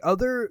thing. The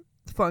other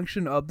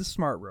function of the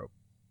smart rope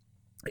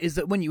is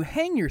that when you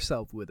hang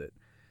yourself with it,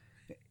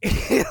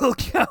 it'll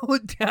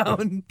count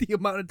down the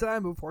amount of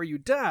time before you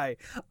die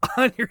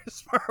on your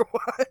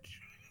smartwatch.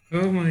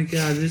 Oh my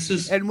god, this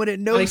is... And when it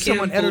I knows can't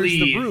someone enters the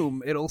believe-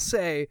 room, it'll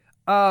say,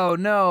 "Oh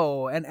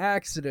no, an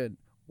accident.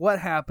 What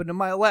happened to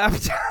my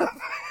laptop?"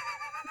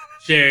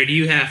 Jared,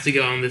 you have to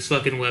go on this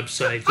fucking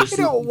website. I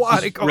don't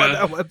want to go on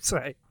that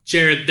website.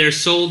 Jared, they're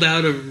sold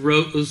out of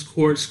rose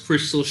quartz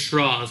crystal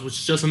straws, which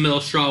is just a metal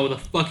straw with a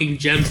fucking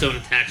gemstone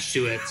attached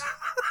to it.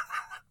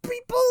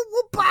 People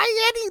will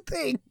buy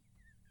anything.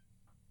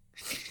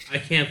 I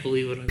can't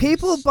believe what I'm...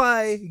 People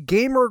buy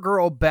gamer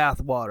girl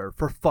bathwater,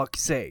 for fuck's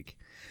sake.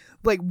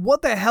 Like,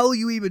 what the hell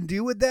you even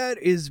do with that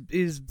is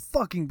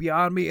fucking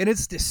beyond me, and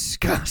it's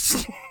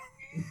disgusting.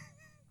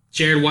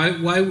 Jared,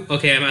 why?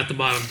 Okay, I'm at the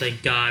bottom,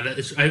 thank God.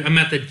 I'm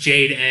at the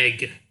jade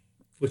egg,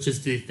 which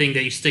is the thing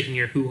that you stick in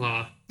your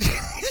hoo-ha.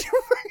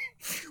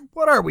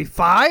 What are we,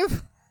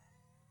 5?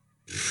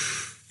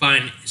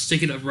 Fine,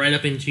 stick it right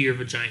up into your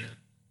vagina.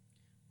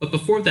 But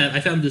before that, I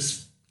found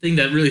this thing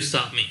that really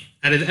stopped me.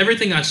 Out of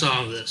everything I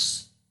saw of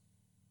this,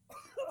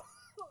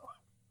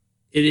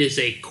 it is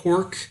a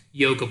cork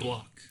yoga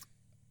block.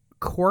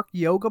 Cork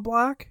yoga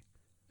block?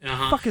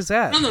 Uh-huh. Fuck is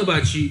that? I don't know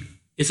about you.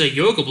 It's a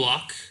yoga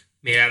block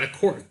made out of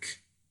cork.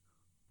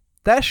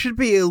 That should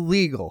be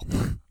illegal.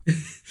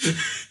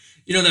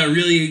 You know that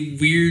really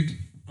weird,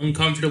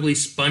 uncomfortably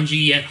spongy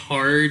yet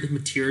hard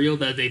material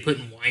that they put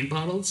in wine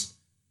bottles?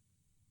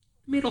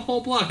 They made a whole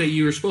block that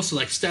you were supposed to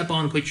like step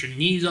on and put your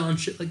knees on.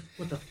 Shit, like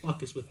what the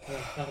fuck is with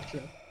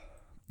Paltrow?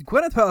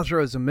 Gwyneth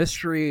Paltrow is a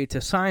mystery to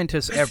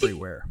scientists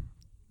everywhere.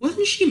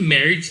 Wasn't she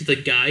married to the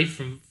guy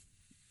from?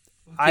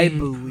 I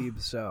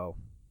believe so.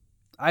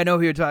 I know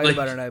who you're talking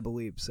about, and I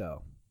believe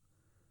so.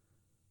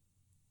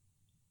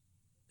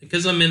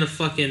 Because I'm in a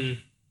fucking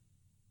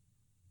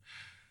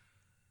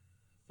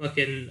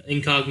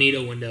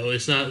incognito window.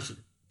 It's not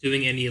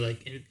doing any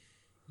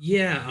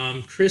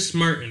Chris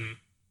Martin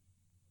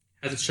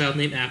has a child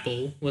named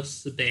Apple.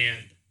 What's the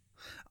band?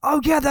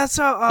 Oh yeah, that's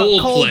Coldplay.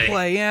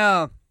 Coldplay.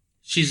 Yeah.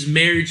 She's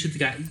married to the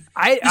guy.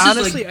 I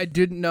honestly I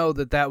didn't know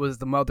that was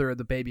the mother of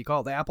the baby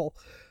called Apple.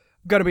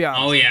 Gotta be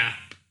honest. Oh yeah.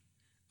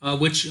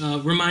 Which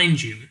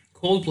reminds you,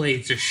 Coldplay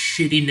is a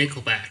shitty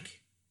Nickelback.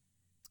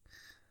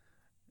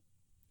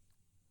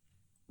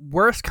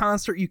 Worst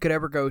concert you could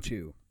ever go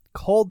to.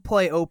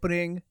 Coldplay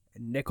opening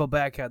and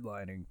Nickelback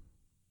headlining.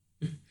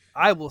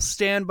 I will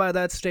stand by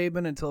that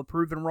statement until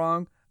proven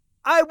wrong.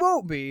 I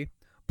won't be,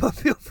 but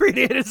feel free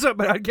to hit us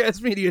up at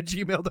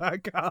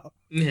outcastmedia@gmail.com.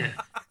 Yeah.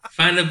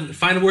 Find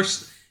a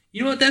worse.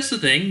 You know what? That's the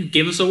thing.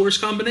 Give us a worse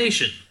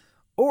combination.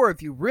 Or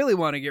if you really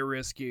want to get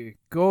risky,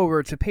 go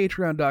over to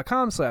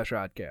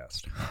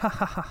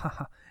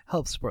patreon.com/oddcast.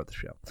 Help support the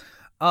show.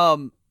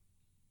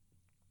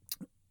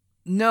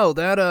 No,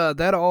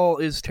 that all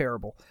is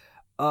terrible.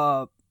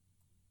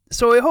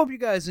 So I hope you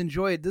guys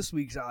enjoyed this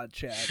week's Odd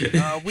Chat.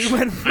 We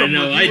went from I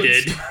know I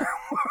did. Star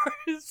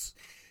Wars,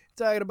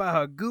 talking about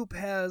how Goop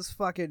has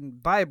fucking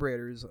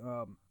vibrators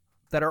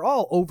that are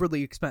all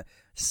overly expensive.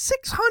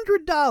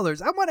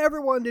 $600. I want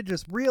everyone to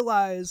just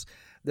realize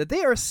that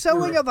they are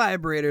selling a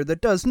vibrator that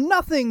does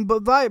nothing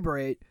but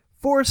vibrate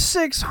for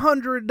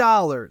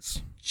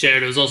 $600.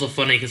 Jared, it was also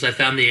funny because I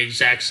found the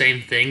exact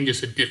same thing,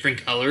 just a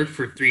different color,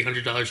 for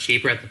 $300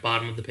 cheaper at the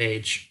bottom of the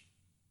page.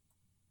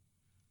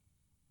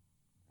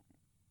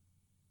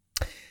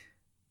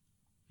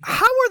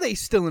 How are they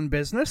still in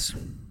business?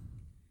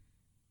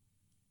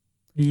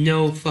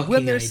 No fucking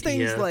When there's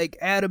idea. things like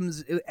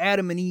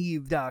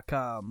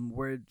adamandeve.com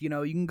where, you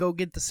can go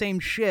get the same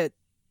shit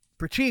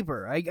for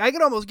cheaper. I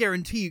can almost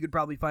guarantee you could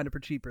probably find it for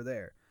cheaper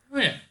there. Oh,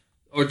 yeah.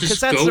 Or Because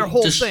just that's go, their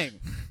whole just, thing.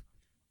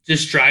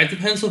 Just drive to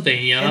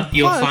Pennsylvania. And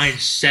You'll plus- find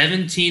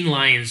 17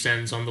 Lion's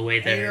Dens on the way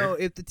And, there.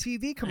 if the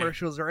TV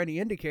commercials are any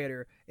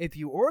indicator, if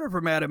you order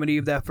from Adam and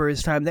Eve that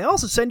first time, they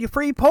also send you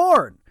free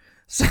porn.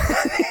 So,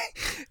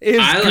 is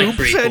I like Goop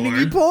free sending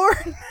you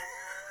porn?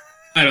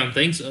 I don't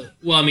think so.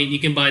 Well, I mean, you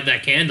can buy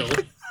that candle.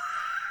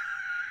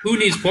 Who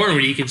needs porn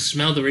when you can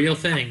smell the real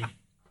thing?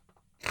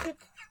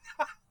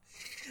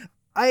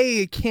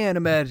 I can't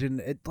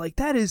imagine it. Like,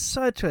 that is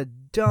such a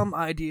dumb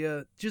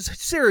idea. Just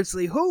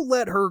seriously, who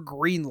let her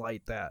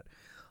greenlight that?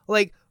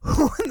 Like,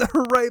 who in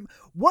the right?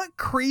 What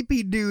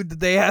creepy dude did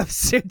they have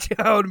sit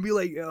down and be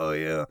like, "Oh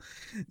yeah,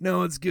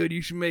 no, it's good.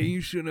 You should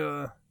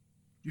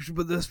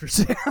put this for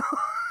sale."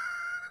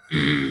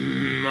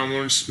 I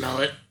want to smell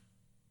it.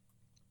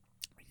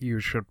 You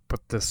should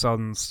put this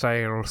on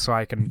sale so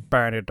I can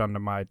burn it under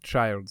my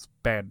child's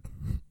bed.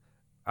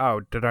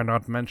 Oh, did I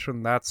not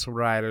mention that's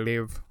where I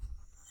live?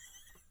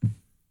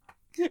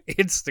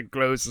 It's the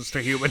closest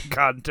to human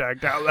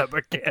contact I'll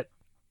ever get.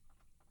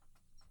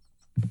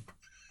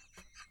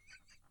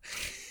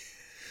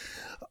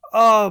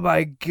 Oh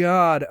my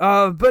god.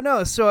 But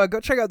no, so go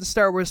check out the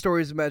Star Wars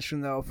Stories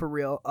mentioned, though, for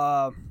real.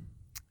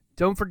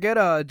 Don't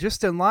forget,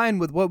 just in line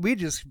with what we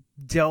just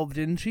delved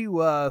into,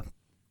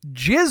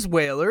 Jizz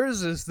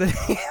Whalers is the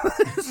name of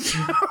the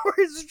Star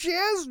Wars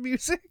jazz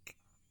music.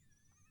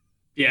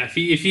 Yeah,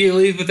 if you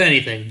leave with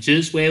anything,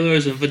 jizz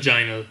whalers and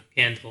vagina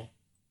candle.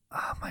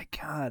 Oh my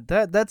god,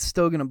 that's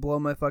still gonna blow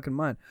my fucking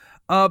mind.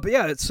 But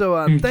yeah,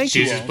 so thank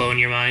you Jizz is all. blowing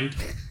your mind.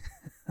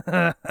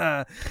 You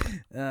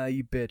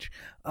bitch.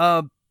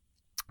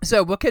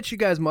 So we'll catch you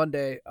guys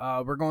Monday.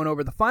 We're going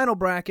over the final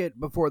bracket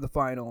before the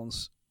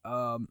finals.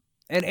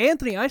 And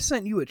Anthony, I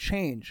sent you a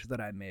change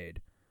that I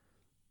made.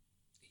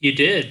 You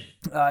did.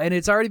 And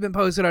it's already been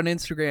posted on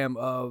Instagram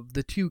of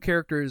the two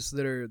characters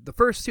that are the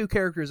first two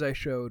characters I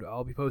showed.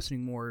 I'll be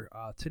posting more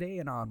today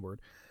and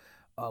onward,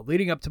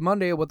 leading up to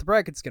Monday, what the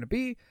bracket's going to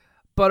be.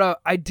 But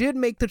I did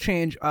make the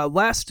change.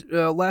 Last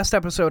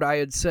episode, I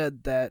had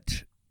said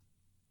that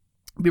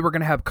we were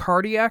going to have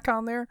Cardiac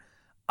on there.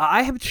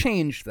 I have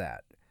changed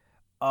that.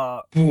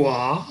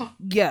 What?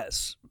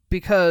 Yes,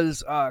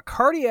 because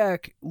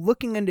Cardiac,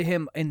 looking into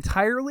him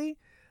entirely,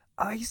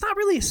 he's not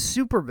really a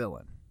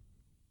supervillain.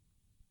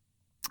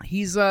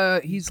 He's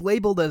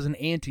labeled as an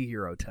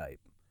anti-hero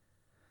type.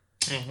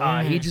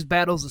 He just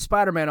battles the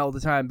Spider-Man all the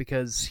time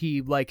because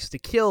he likes to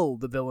kill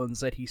the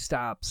villains that he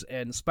stops,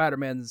 and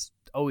Spider-Man's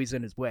always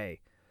in his way,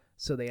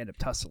 so they end up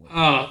tussling.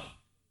 Oh,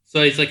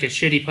 so he's like a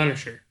shitty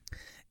Punisher.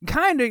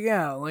 Kinda,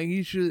 yeah. Like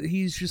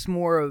he's just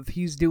more of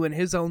he's doing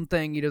his own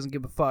thing. He doesn't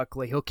give a fuck.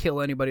 Like he'll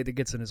kill anybody that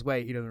gets in his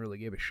way. He doesn't really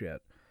give a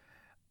shit.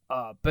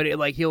 But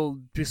he'll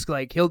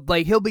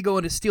be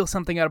going to steal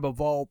something out of a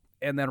vault,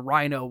 and then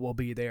Rhino will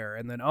be there,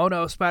 and then oh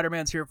no,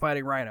 Spider-Man's here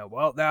fighting Rhino.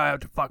 Well, now I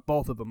have to fuck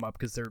both of them up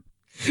because they're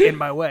in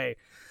my way.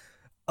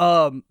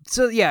 So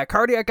yeah,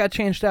 Cardiac got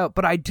changed out,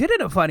 but I did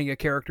end up finding a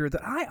character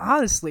that I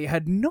honestly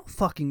had no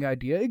fucking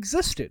idea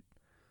existed.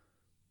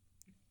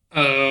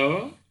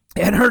 Oh.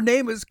 And her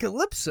name is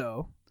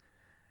Calypso.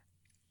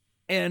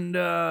 And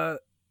I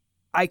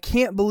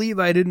can't believe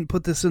I didn't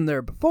put this in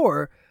there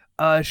before.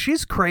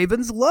 She's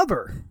Kraven's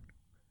lover.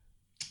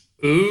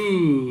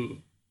 Ooh.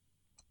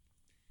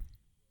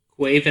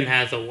 Quaven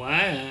has a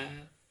wife.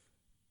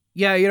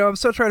 Yeah, I'm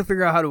still trying to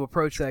figure out how to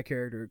approach that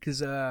character,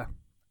 because, I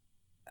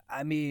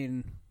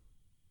mean,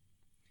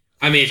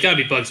 it's gotta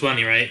be Bugs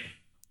Bunny, right?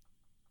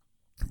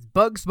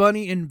 Bugs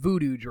Bunny and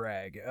Voodoo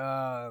Drag.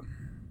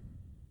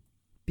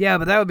 Yeah,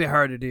 but that would be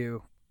hard to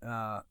do.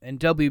 And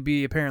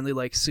WB apparently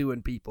likes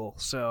suing people,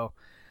 so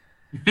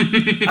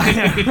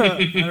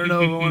I don't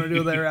know if I want to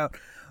do that route.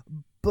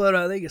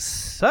 But they can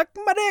suck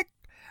my dick.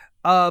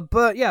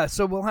 But yeah,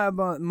 so we'll have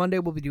Monday.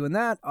 We'll be doing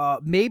that.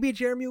 Maybe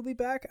Jeremy will be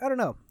back. I don't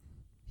know.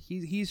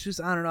 He's just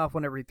on and off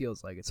whenever he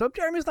feels like it. So if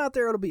Jeremy's not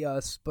there, it'll be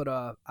us. But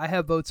I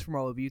have votes from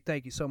all of you.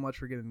 Thank you so much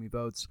for giving me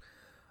votes.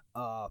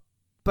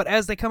 But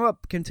as they come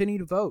up, continue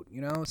to vote.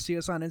 See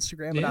us on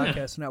Instagram at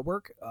Oddcast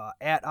Network,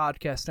 at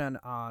Oddcast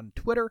on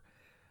Twitter.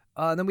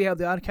 Then we have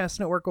the Oddcast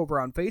Network over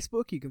on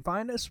Facebook. You can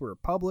find us. We're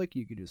public.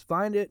 You can just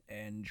find it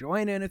and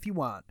join in if you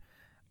want.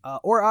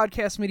 Or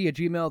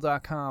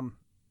oddcastmedia@gmail.com.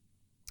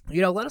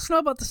 Let us know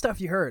about the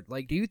stuff you heard.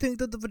 Like, do you think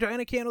that the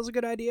vagina candle's a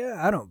good idea?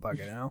 I don't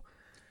fucking know.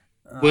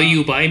 Will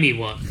you buy me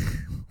one?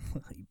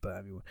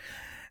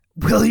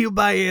 Will you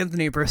buy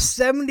Anthony for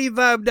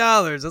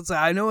 $75?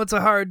 I know it's a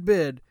hard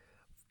bid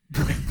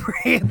for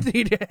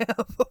Anthony to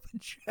have a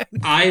vagina.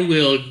 I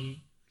will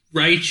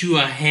write you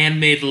a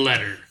handmade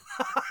letter.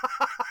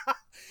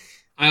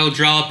 I'll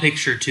draw a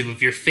picture too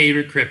of your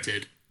favorite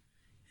cryptid.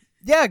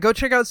 Yeah, go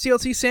check out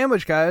CLT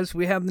Sandwich, guys.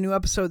 We have the new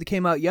episode that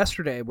came out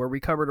yesterday where we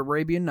covered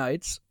Arabian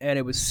Nights, and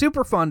it was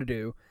super fun to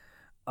do.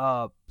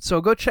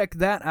 So go check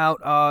that out.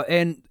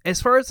 And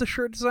as far as the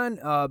shirt design,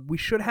 we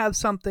should have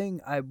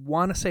something. I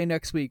want to say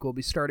next week we'll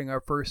be starting our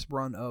first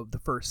run of the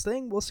first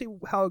thing. We'll see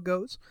how it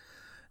goes.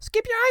 Just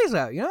keep your eyes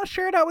out.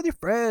 Share it out with your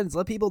friends.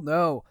 Let people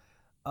know.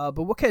 But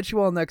we'll catch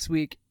you all next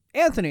week.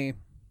 Anthony,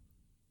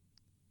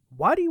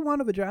 why do you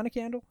want a vagina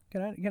candle?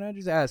 Can I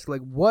just ask,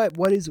 like,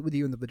 what is it with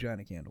you and the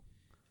vagina candle?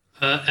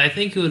 I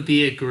think it would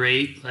be a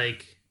great,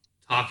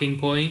 talking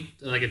point,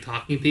 like a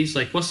talking piece.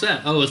 Like, what's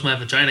that? Oh, it's my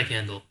vagina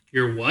candle.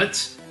 Your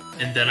what?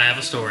 And then I have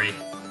a story.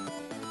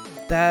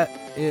 That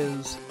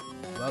is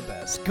the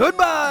best.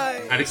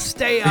 Goodbye!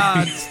 Stay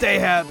on, stay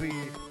happy.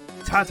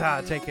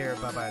 Ta-ta, take care,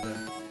 bye-bye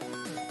then.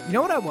 You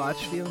know what I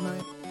watched the other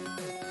night?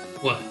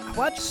 What? I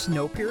watched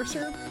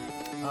Snowpiercer.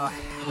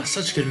 It's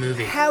such a good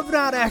movie. Have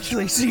not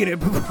actually seen it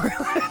before.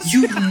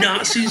 You've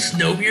not seen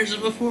Snowpiercer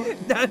before?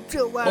 Not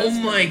until last Oh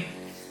my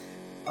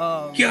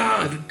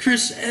God,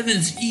 Chris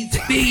Evans eats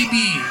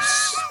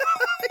babies!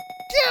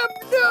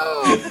 Damn,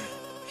 no!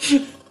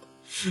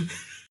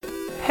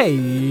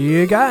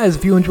 Hey guys,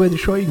 if you enjoyed the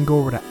show, you can go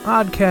over to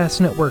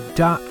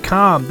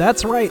oddcastnetwork.com.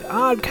 That's right,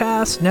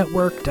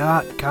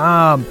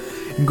 oddcastnetwork.com.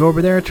 You can go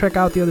over there and check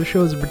out the other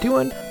shows that we're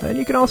doing, and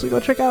you can also go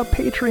check out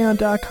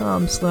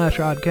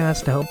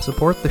patreon.com/oddcast to help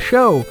support the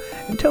show.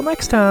 Until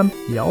next time,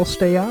 y'all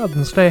stay odd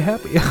and stay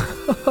happy.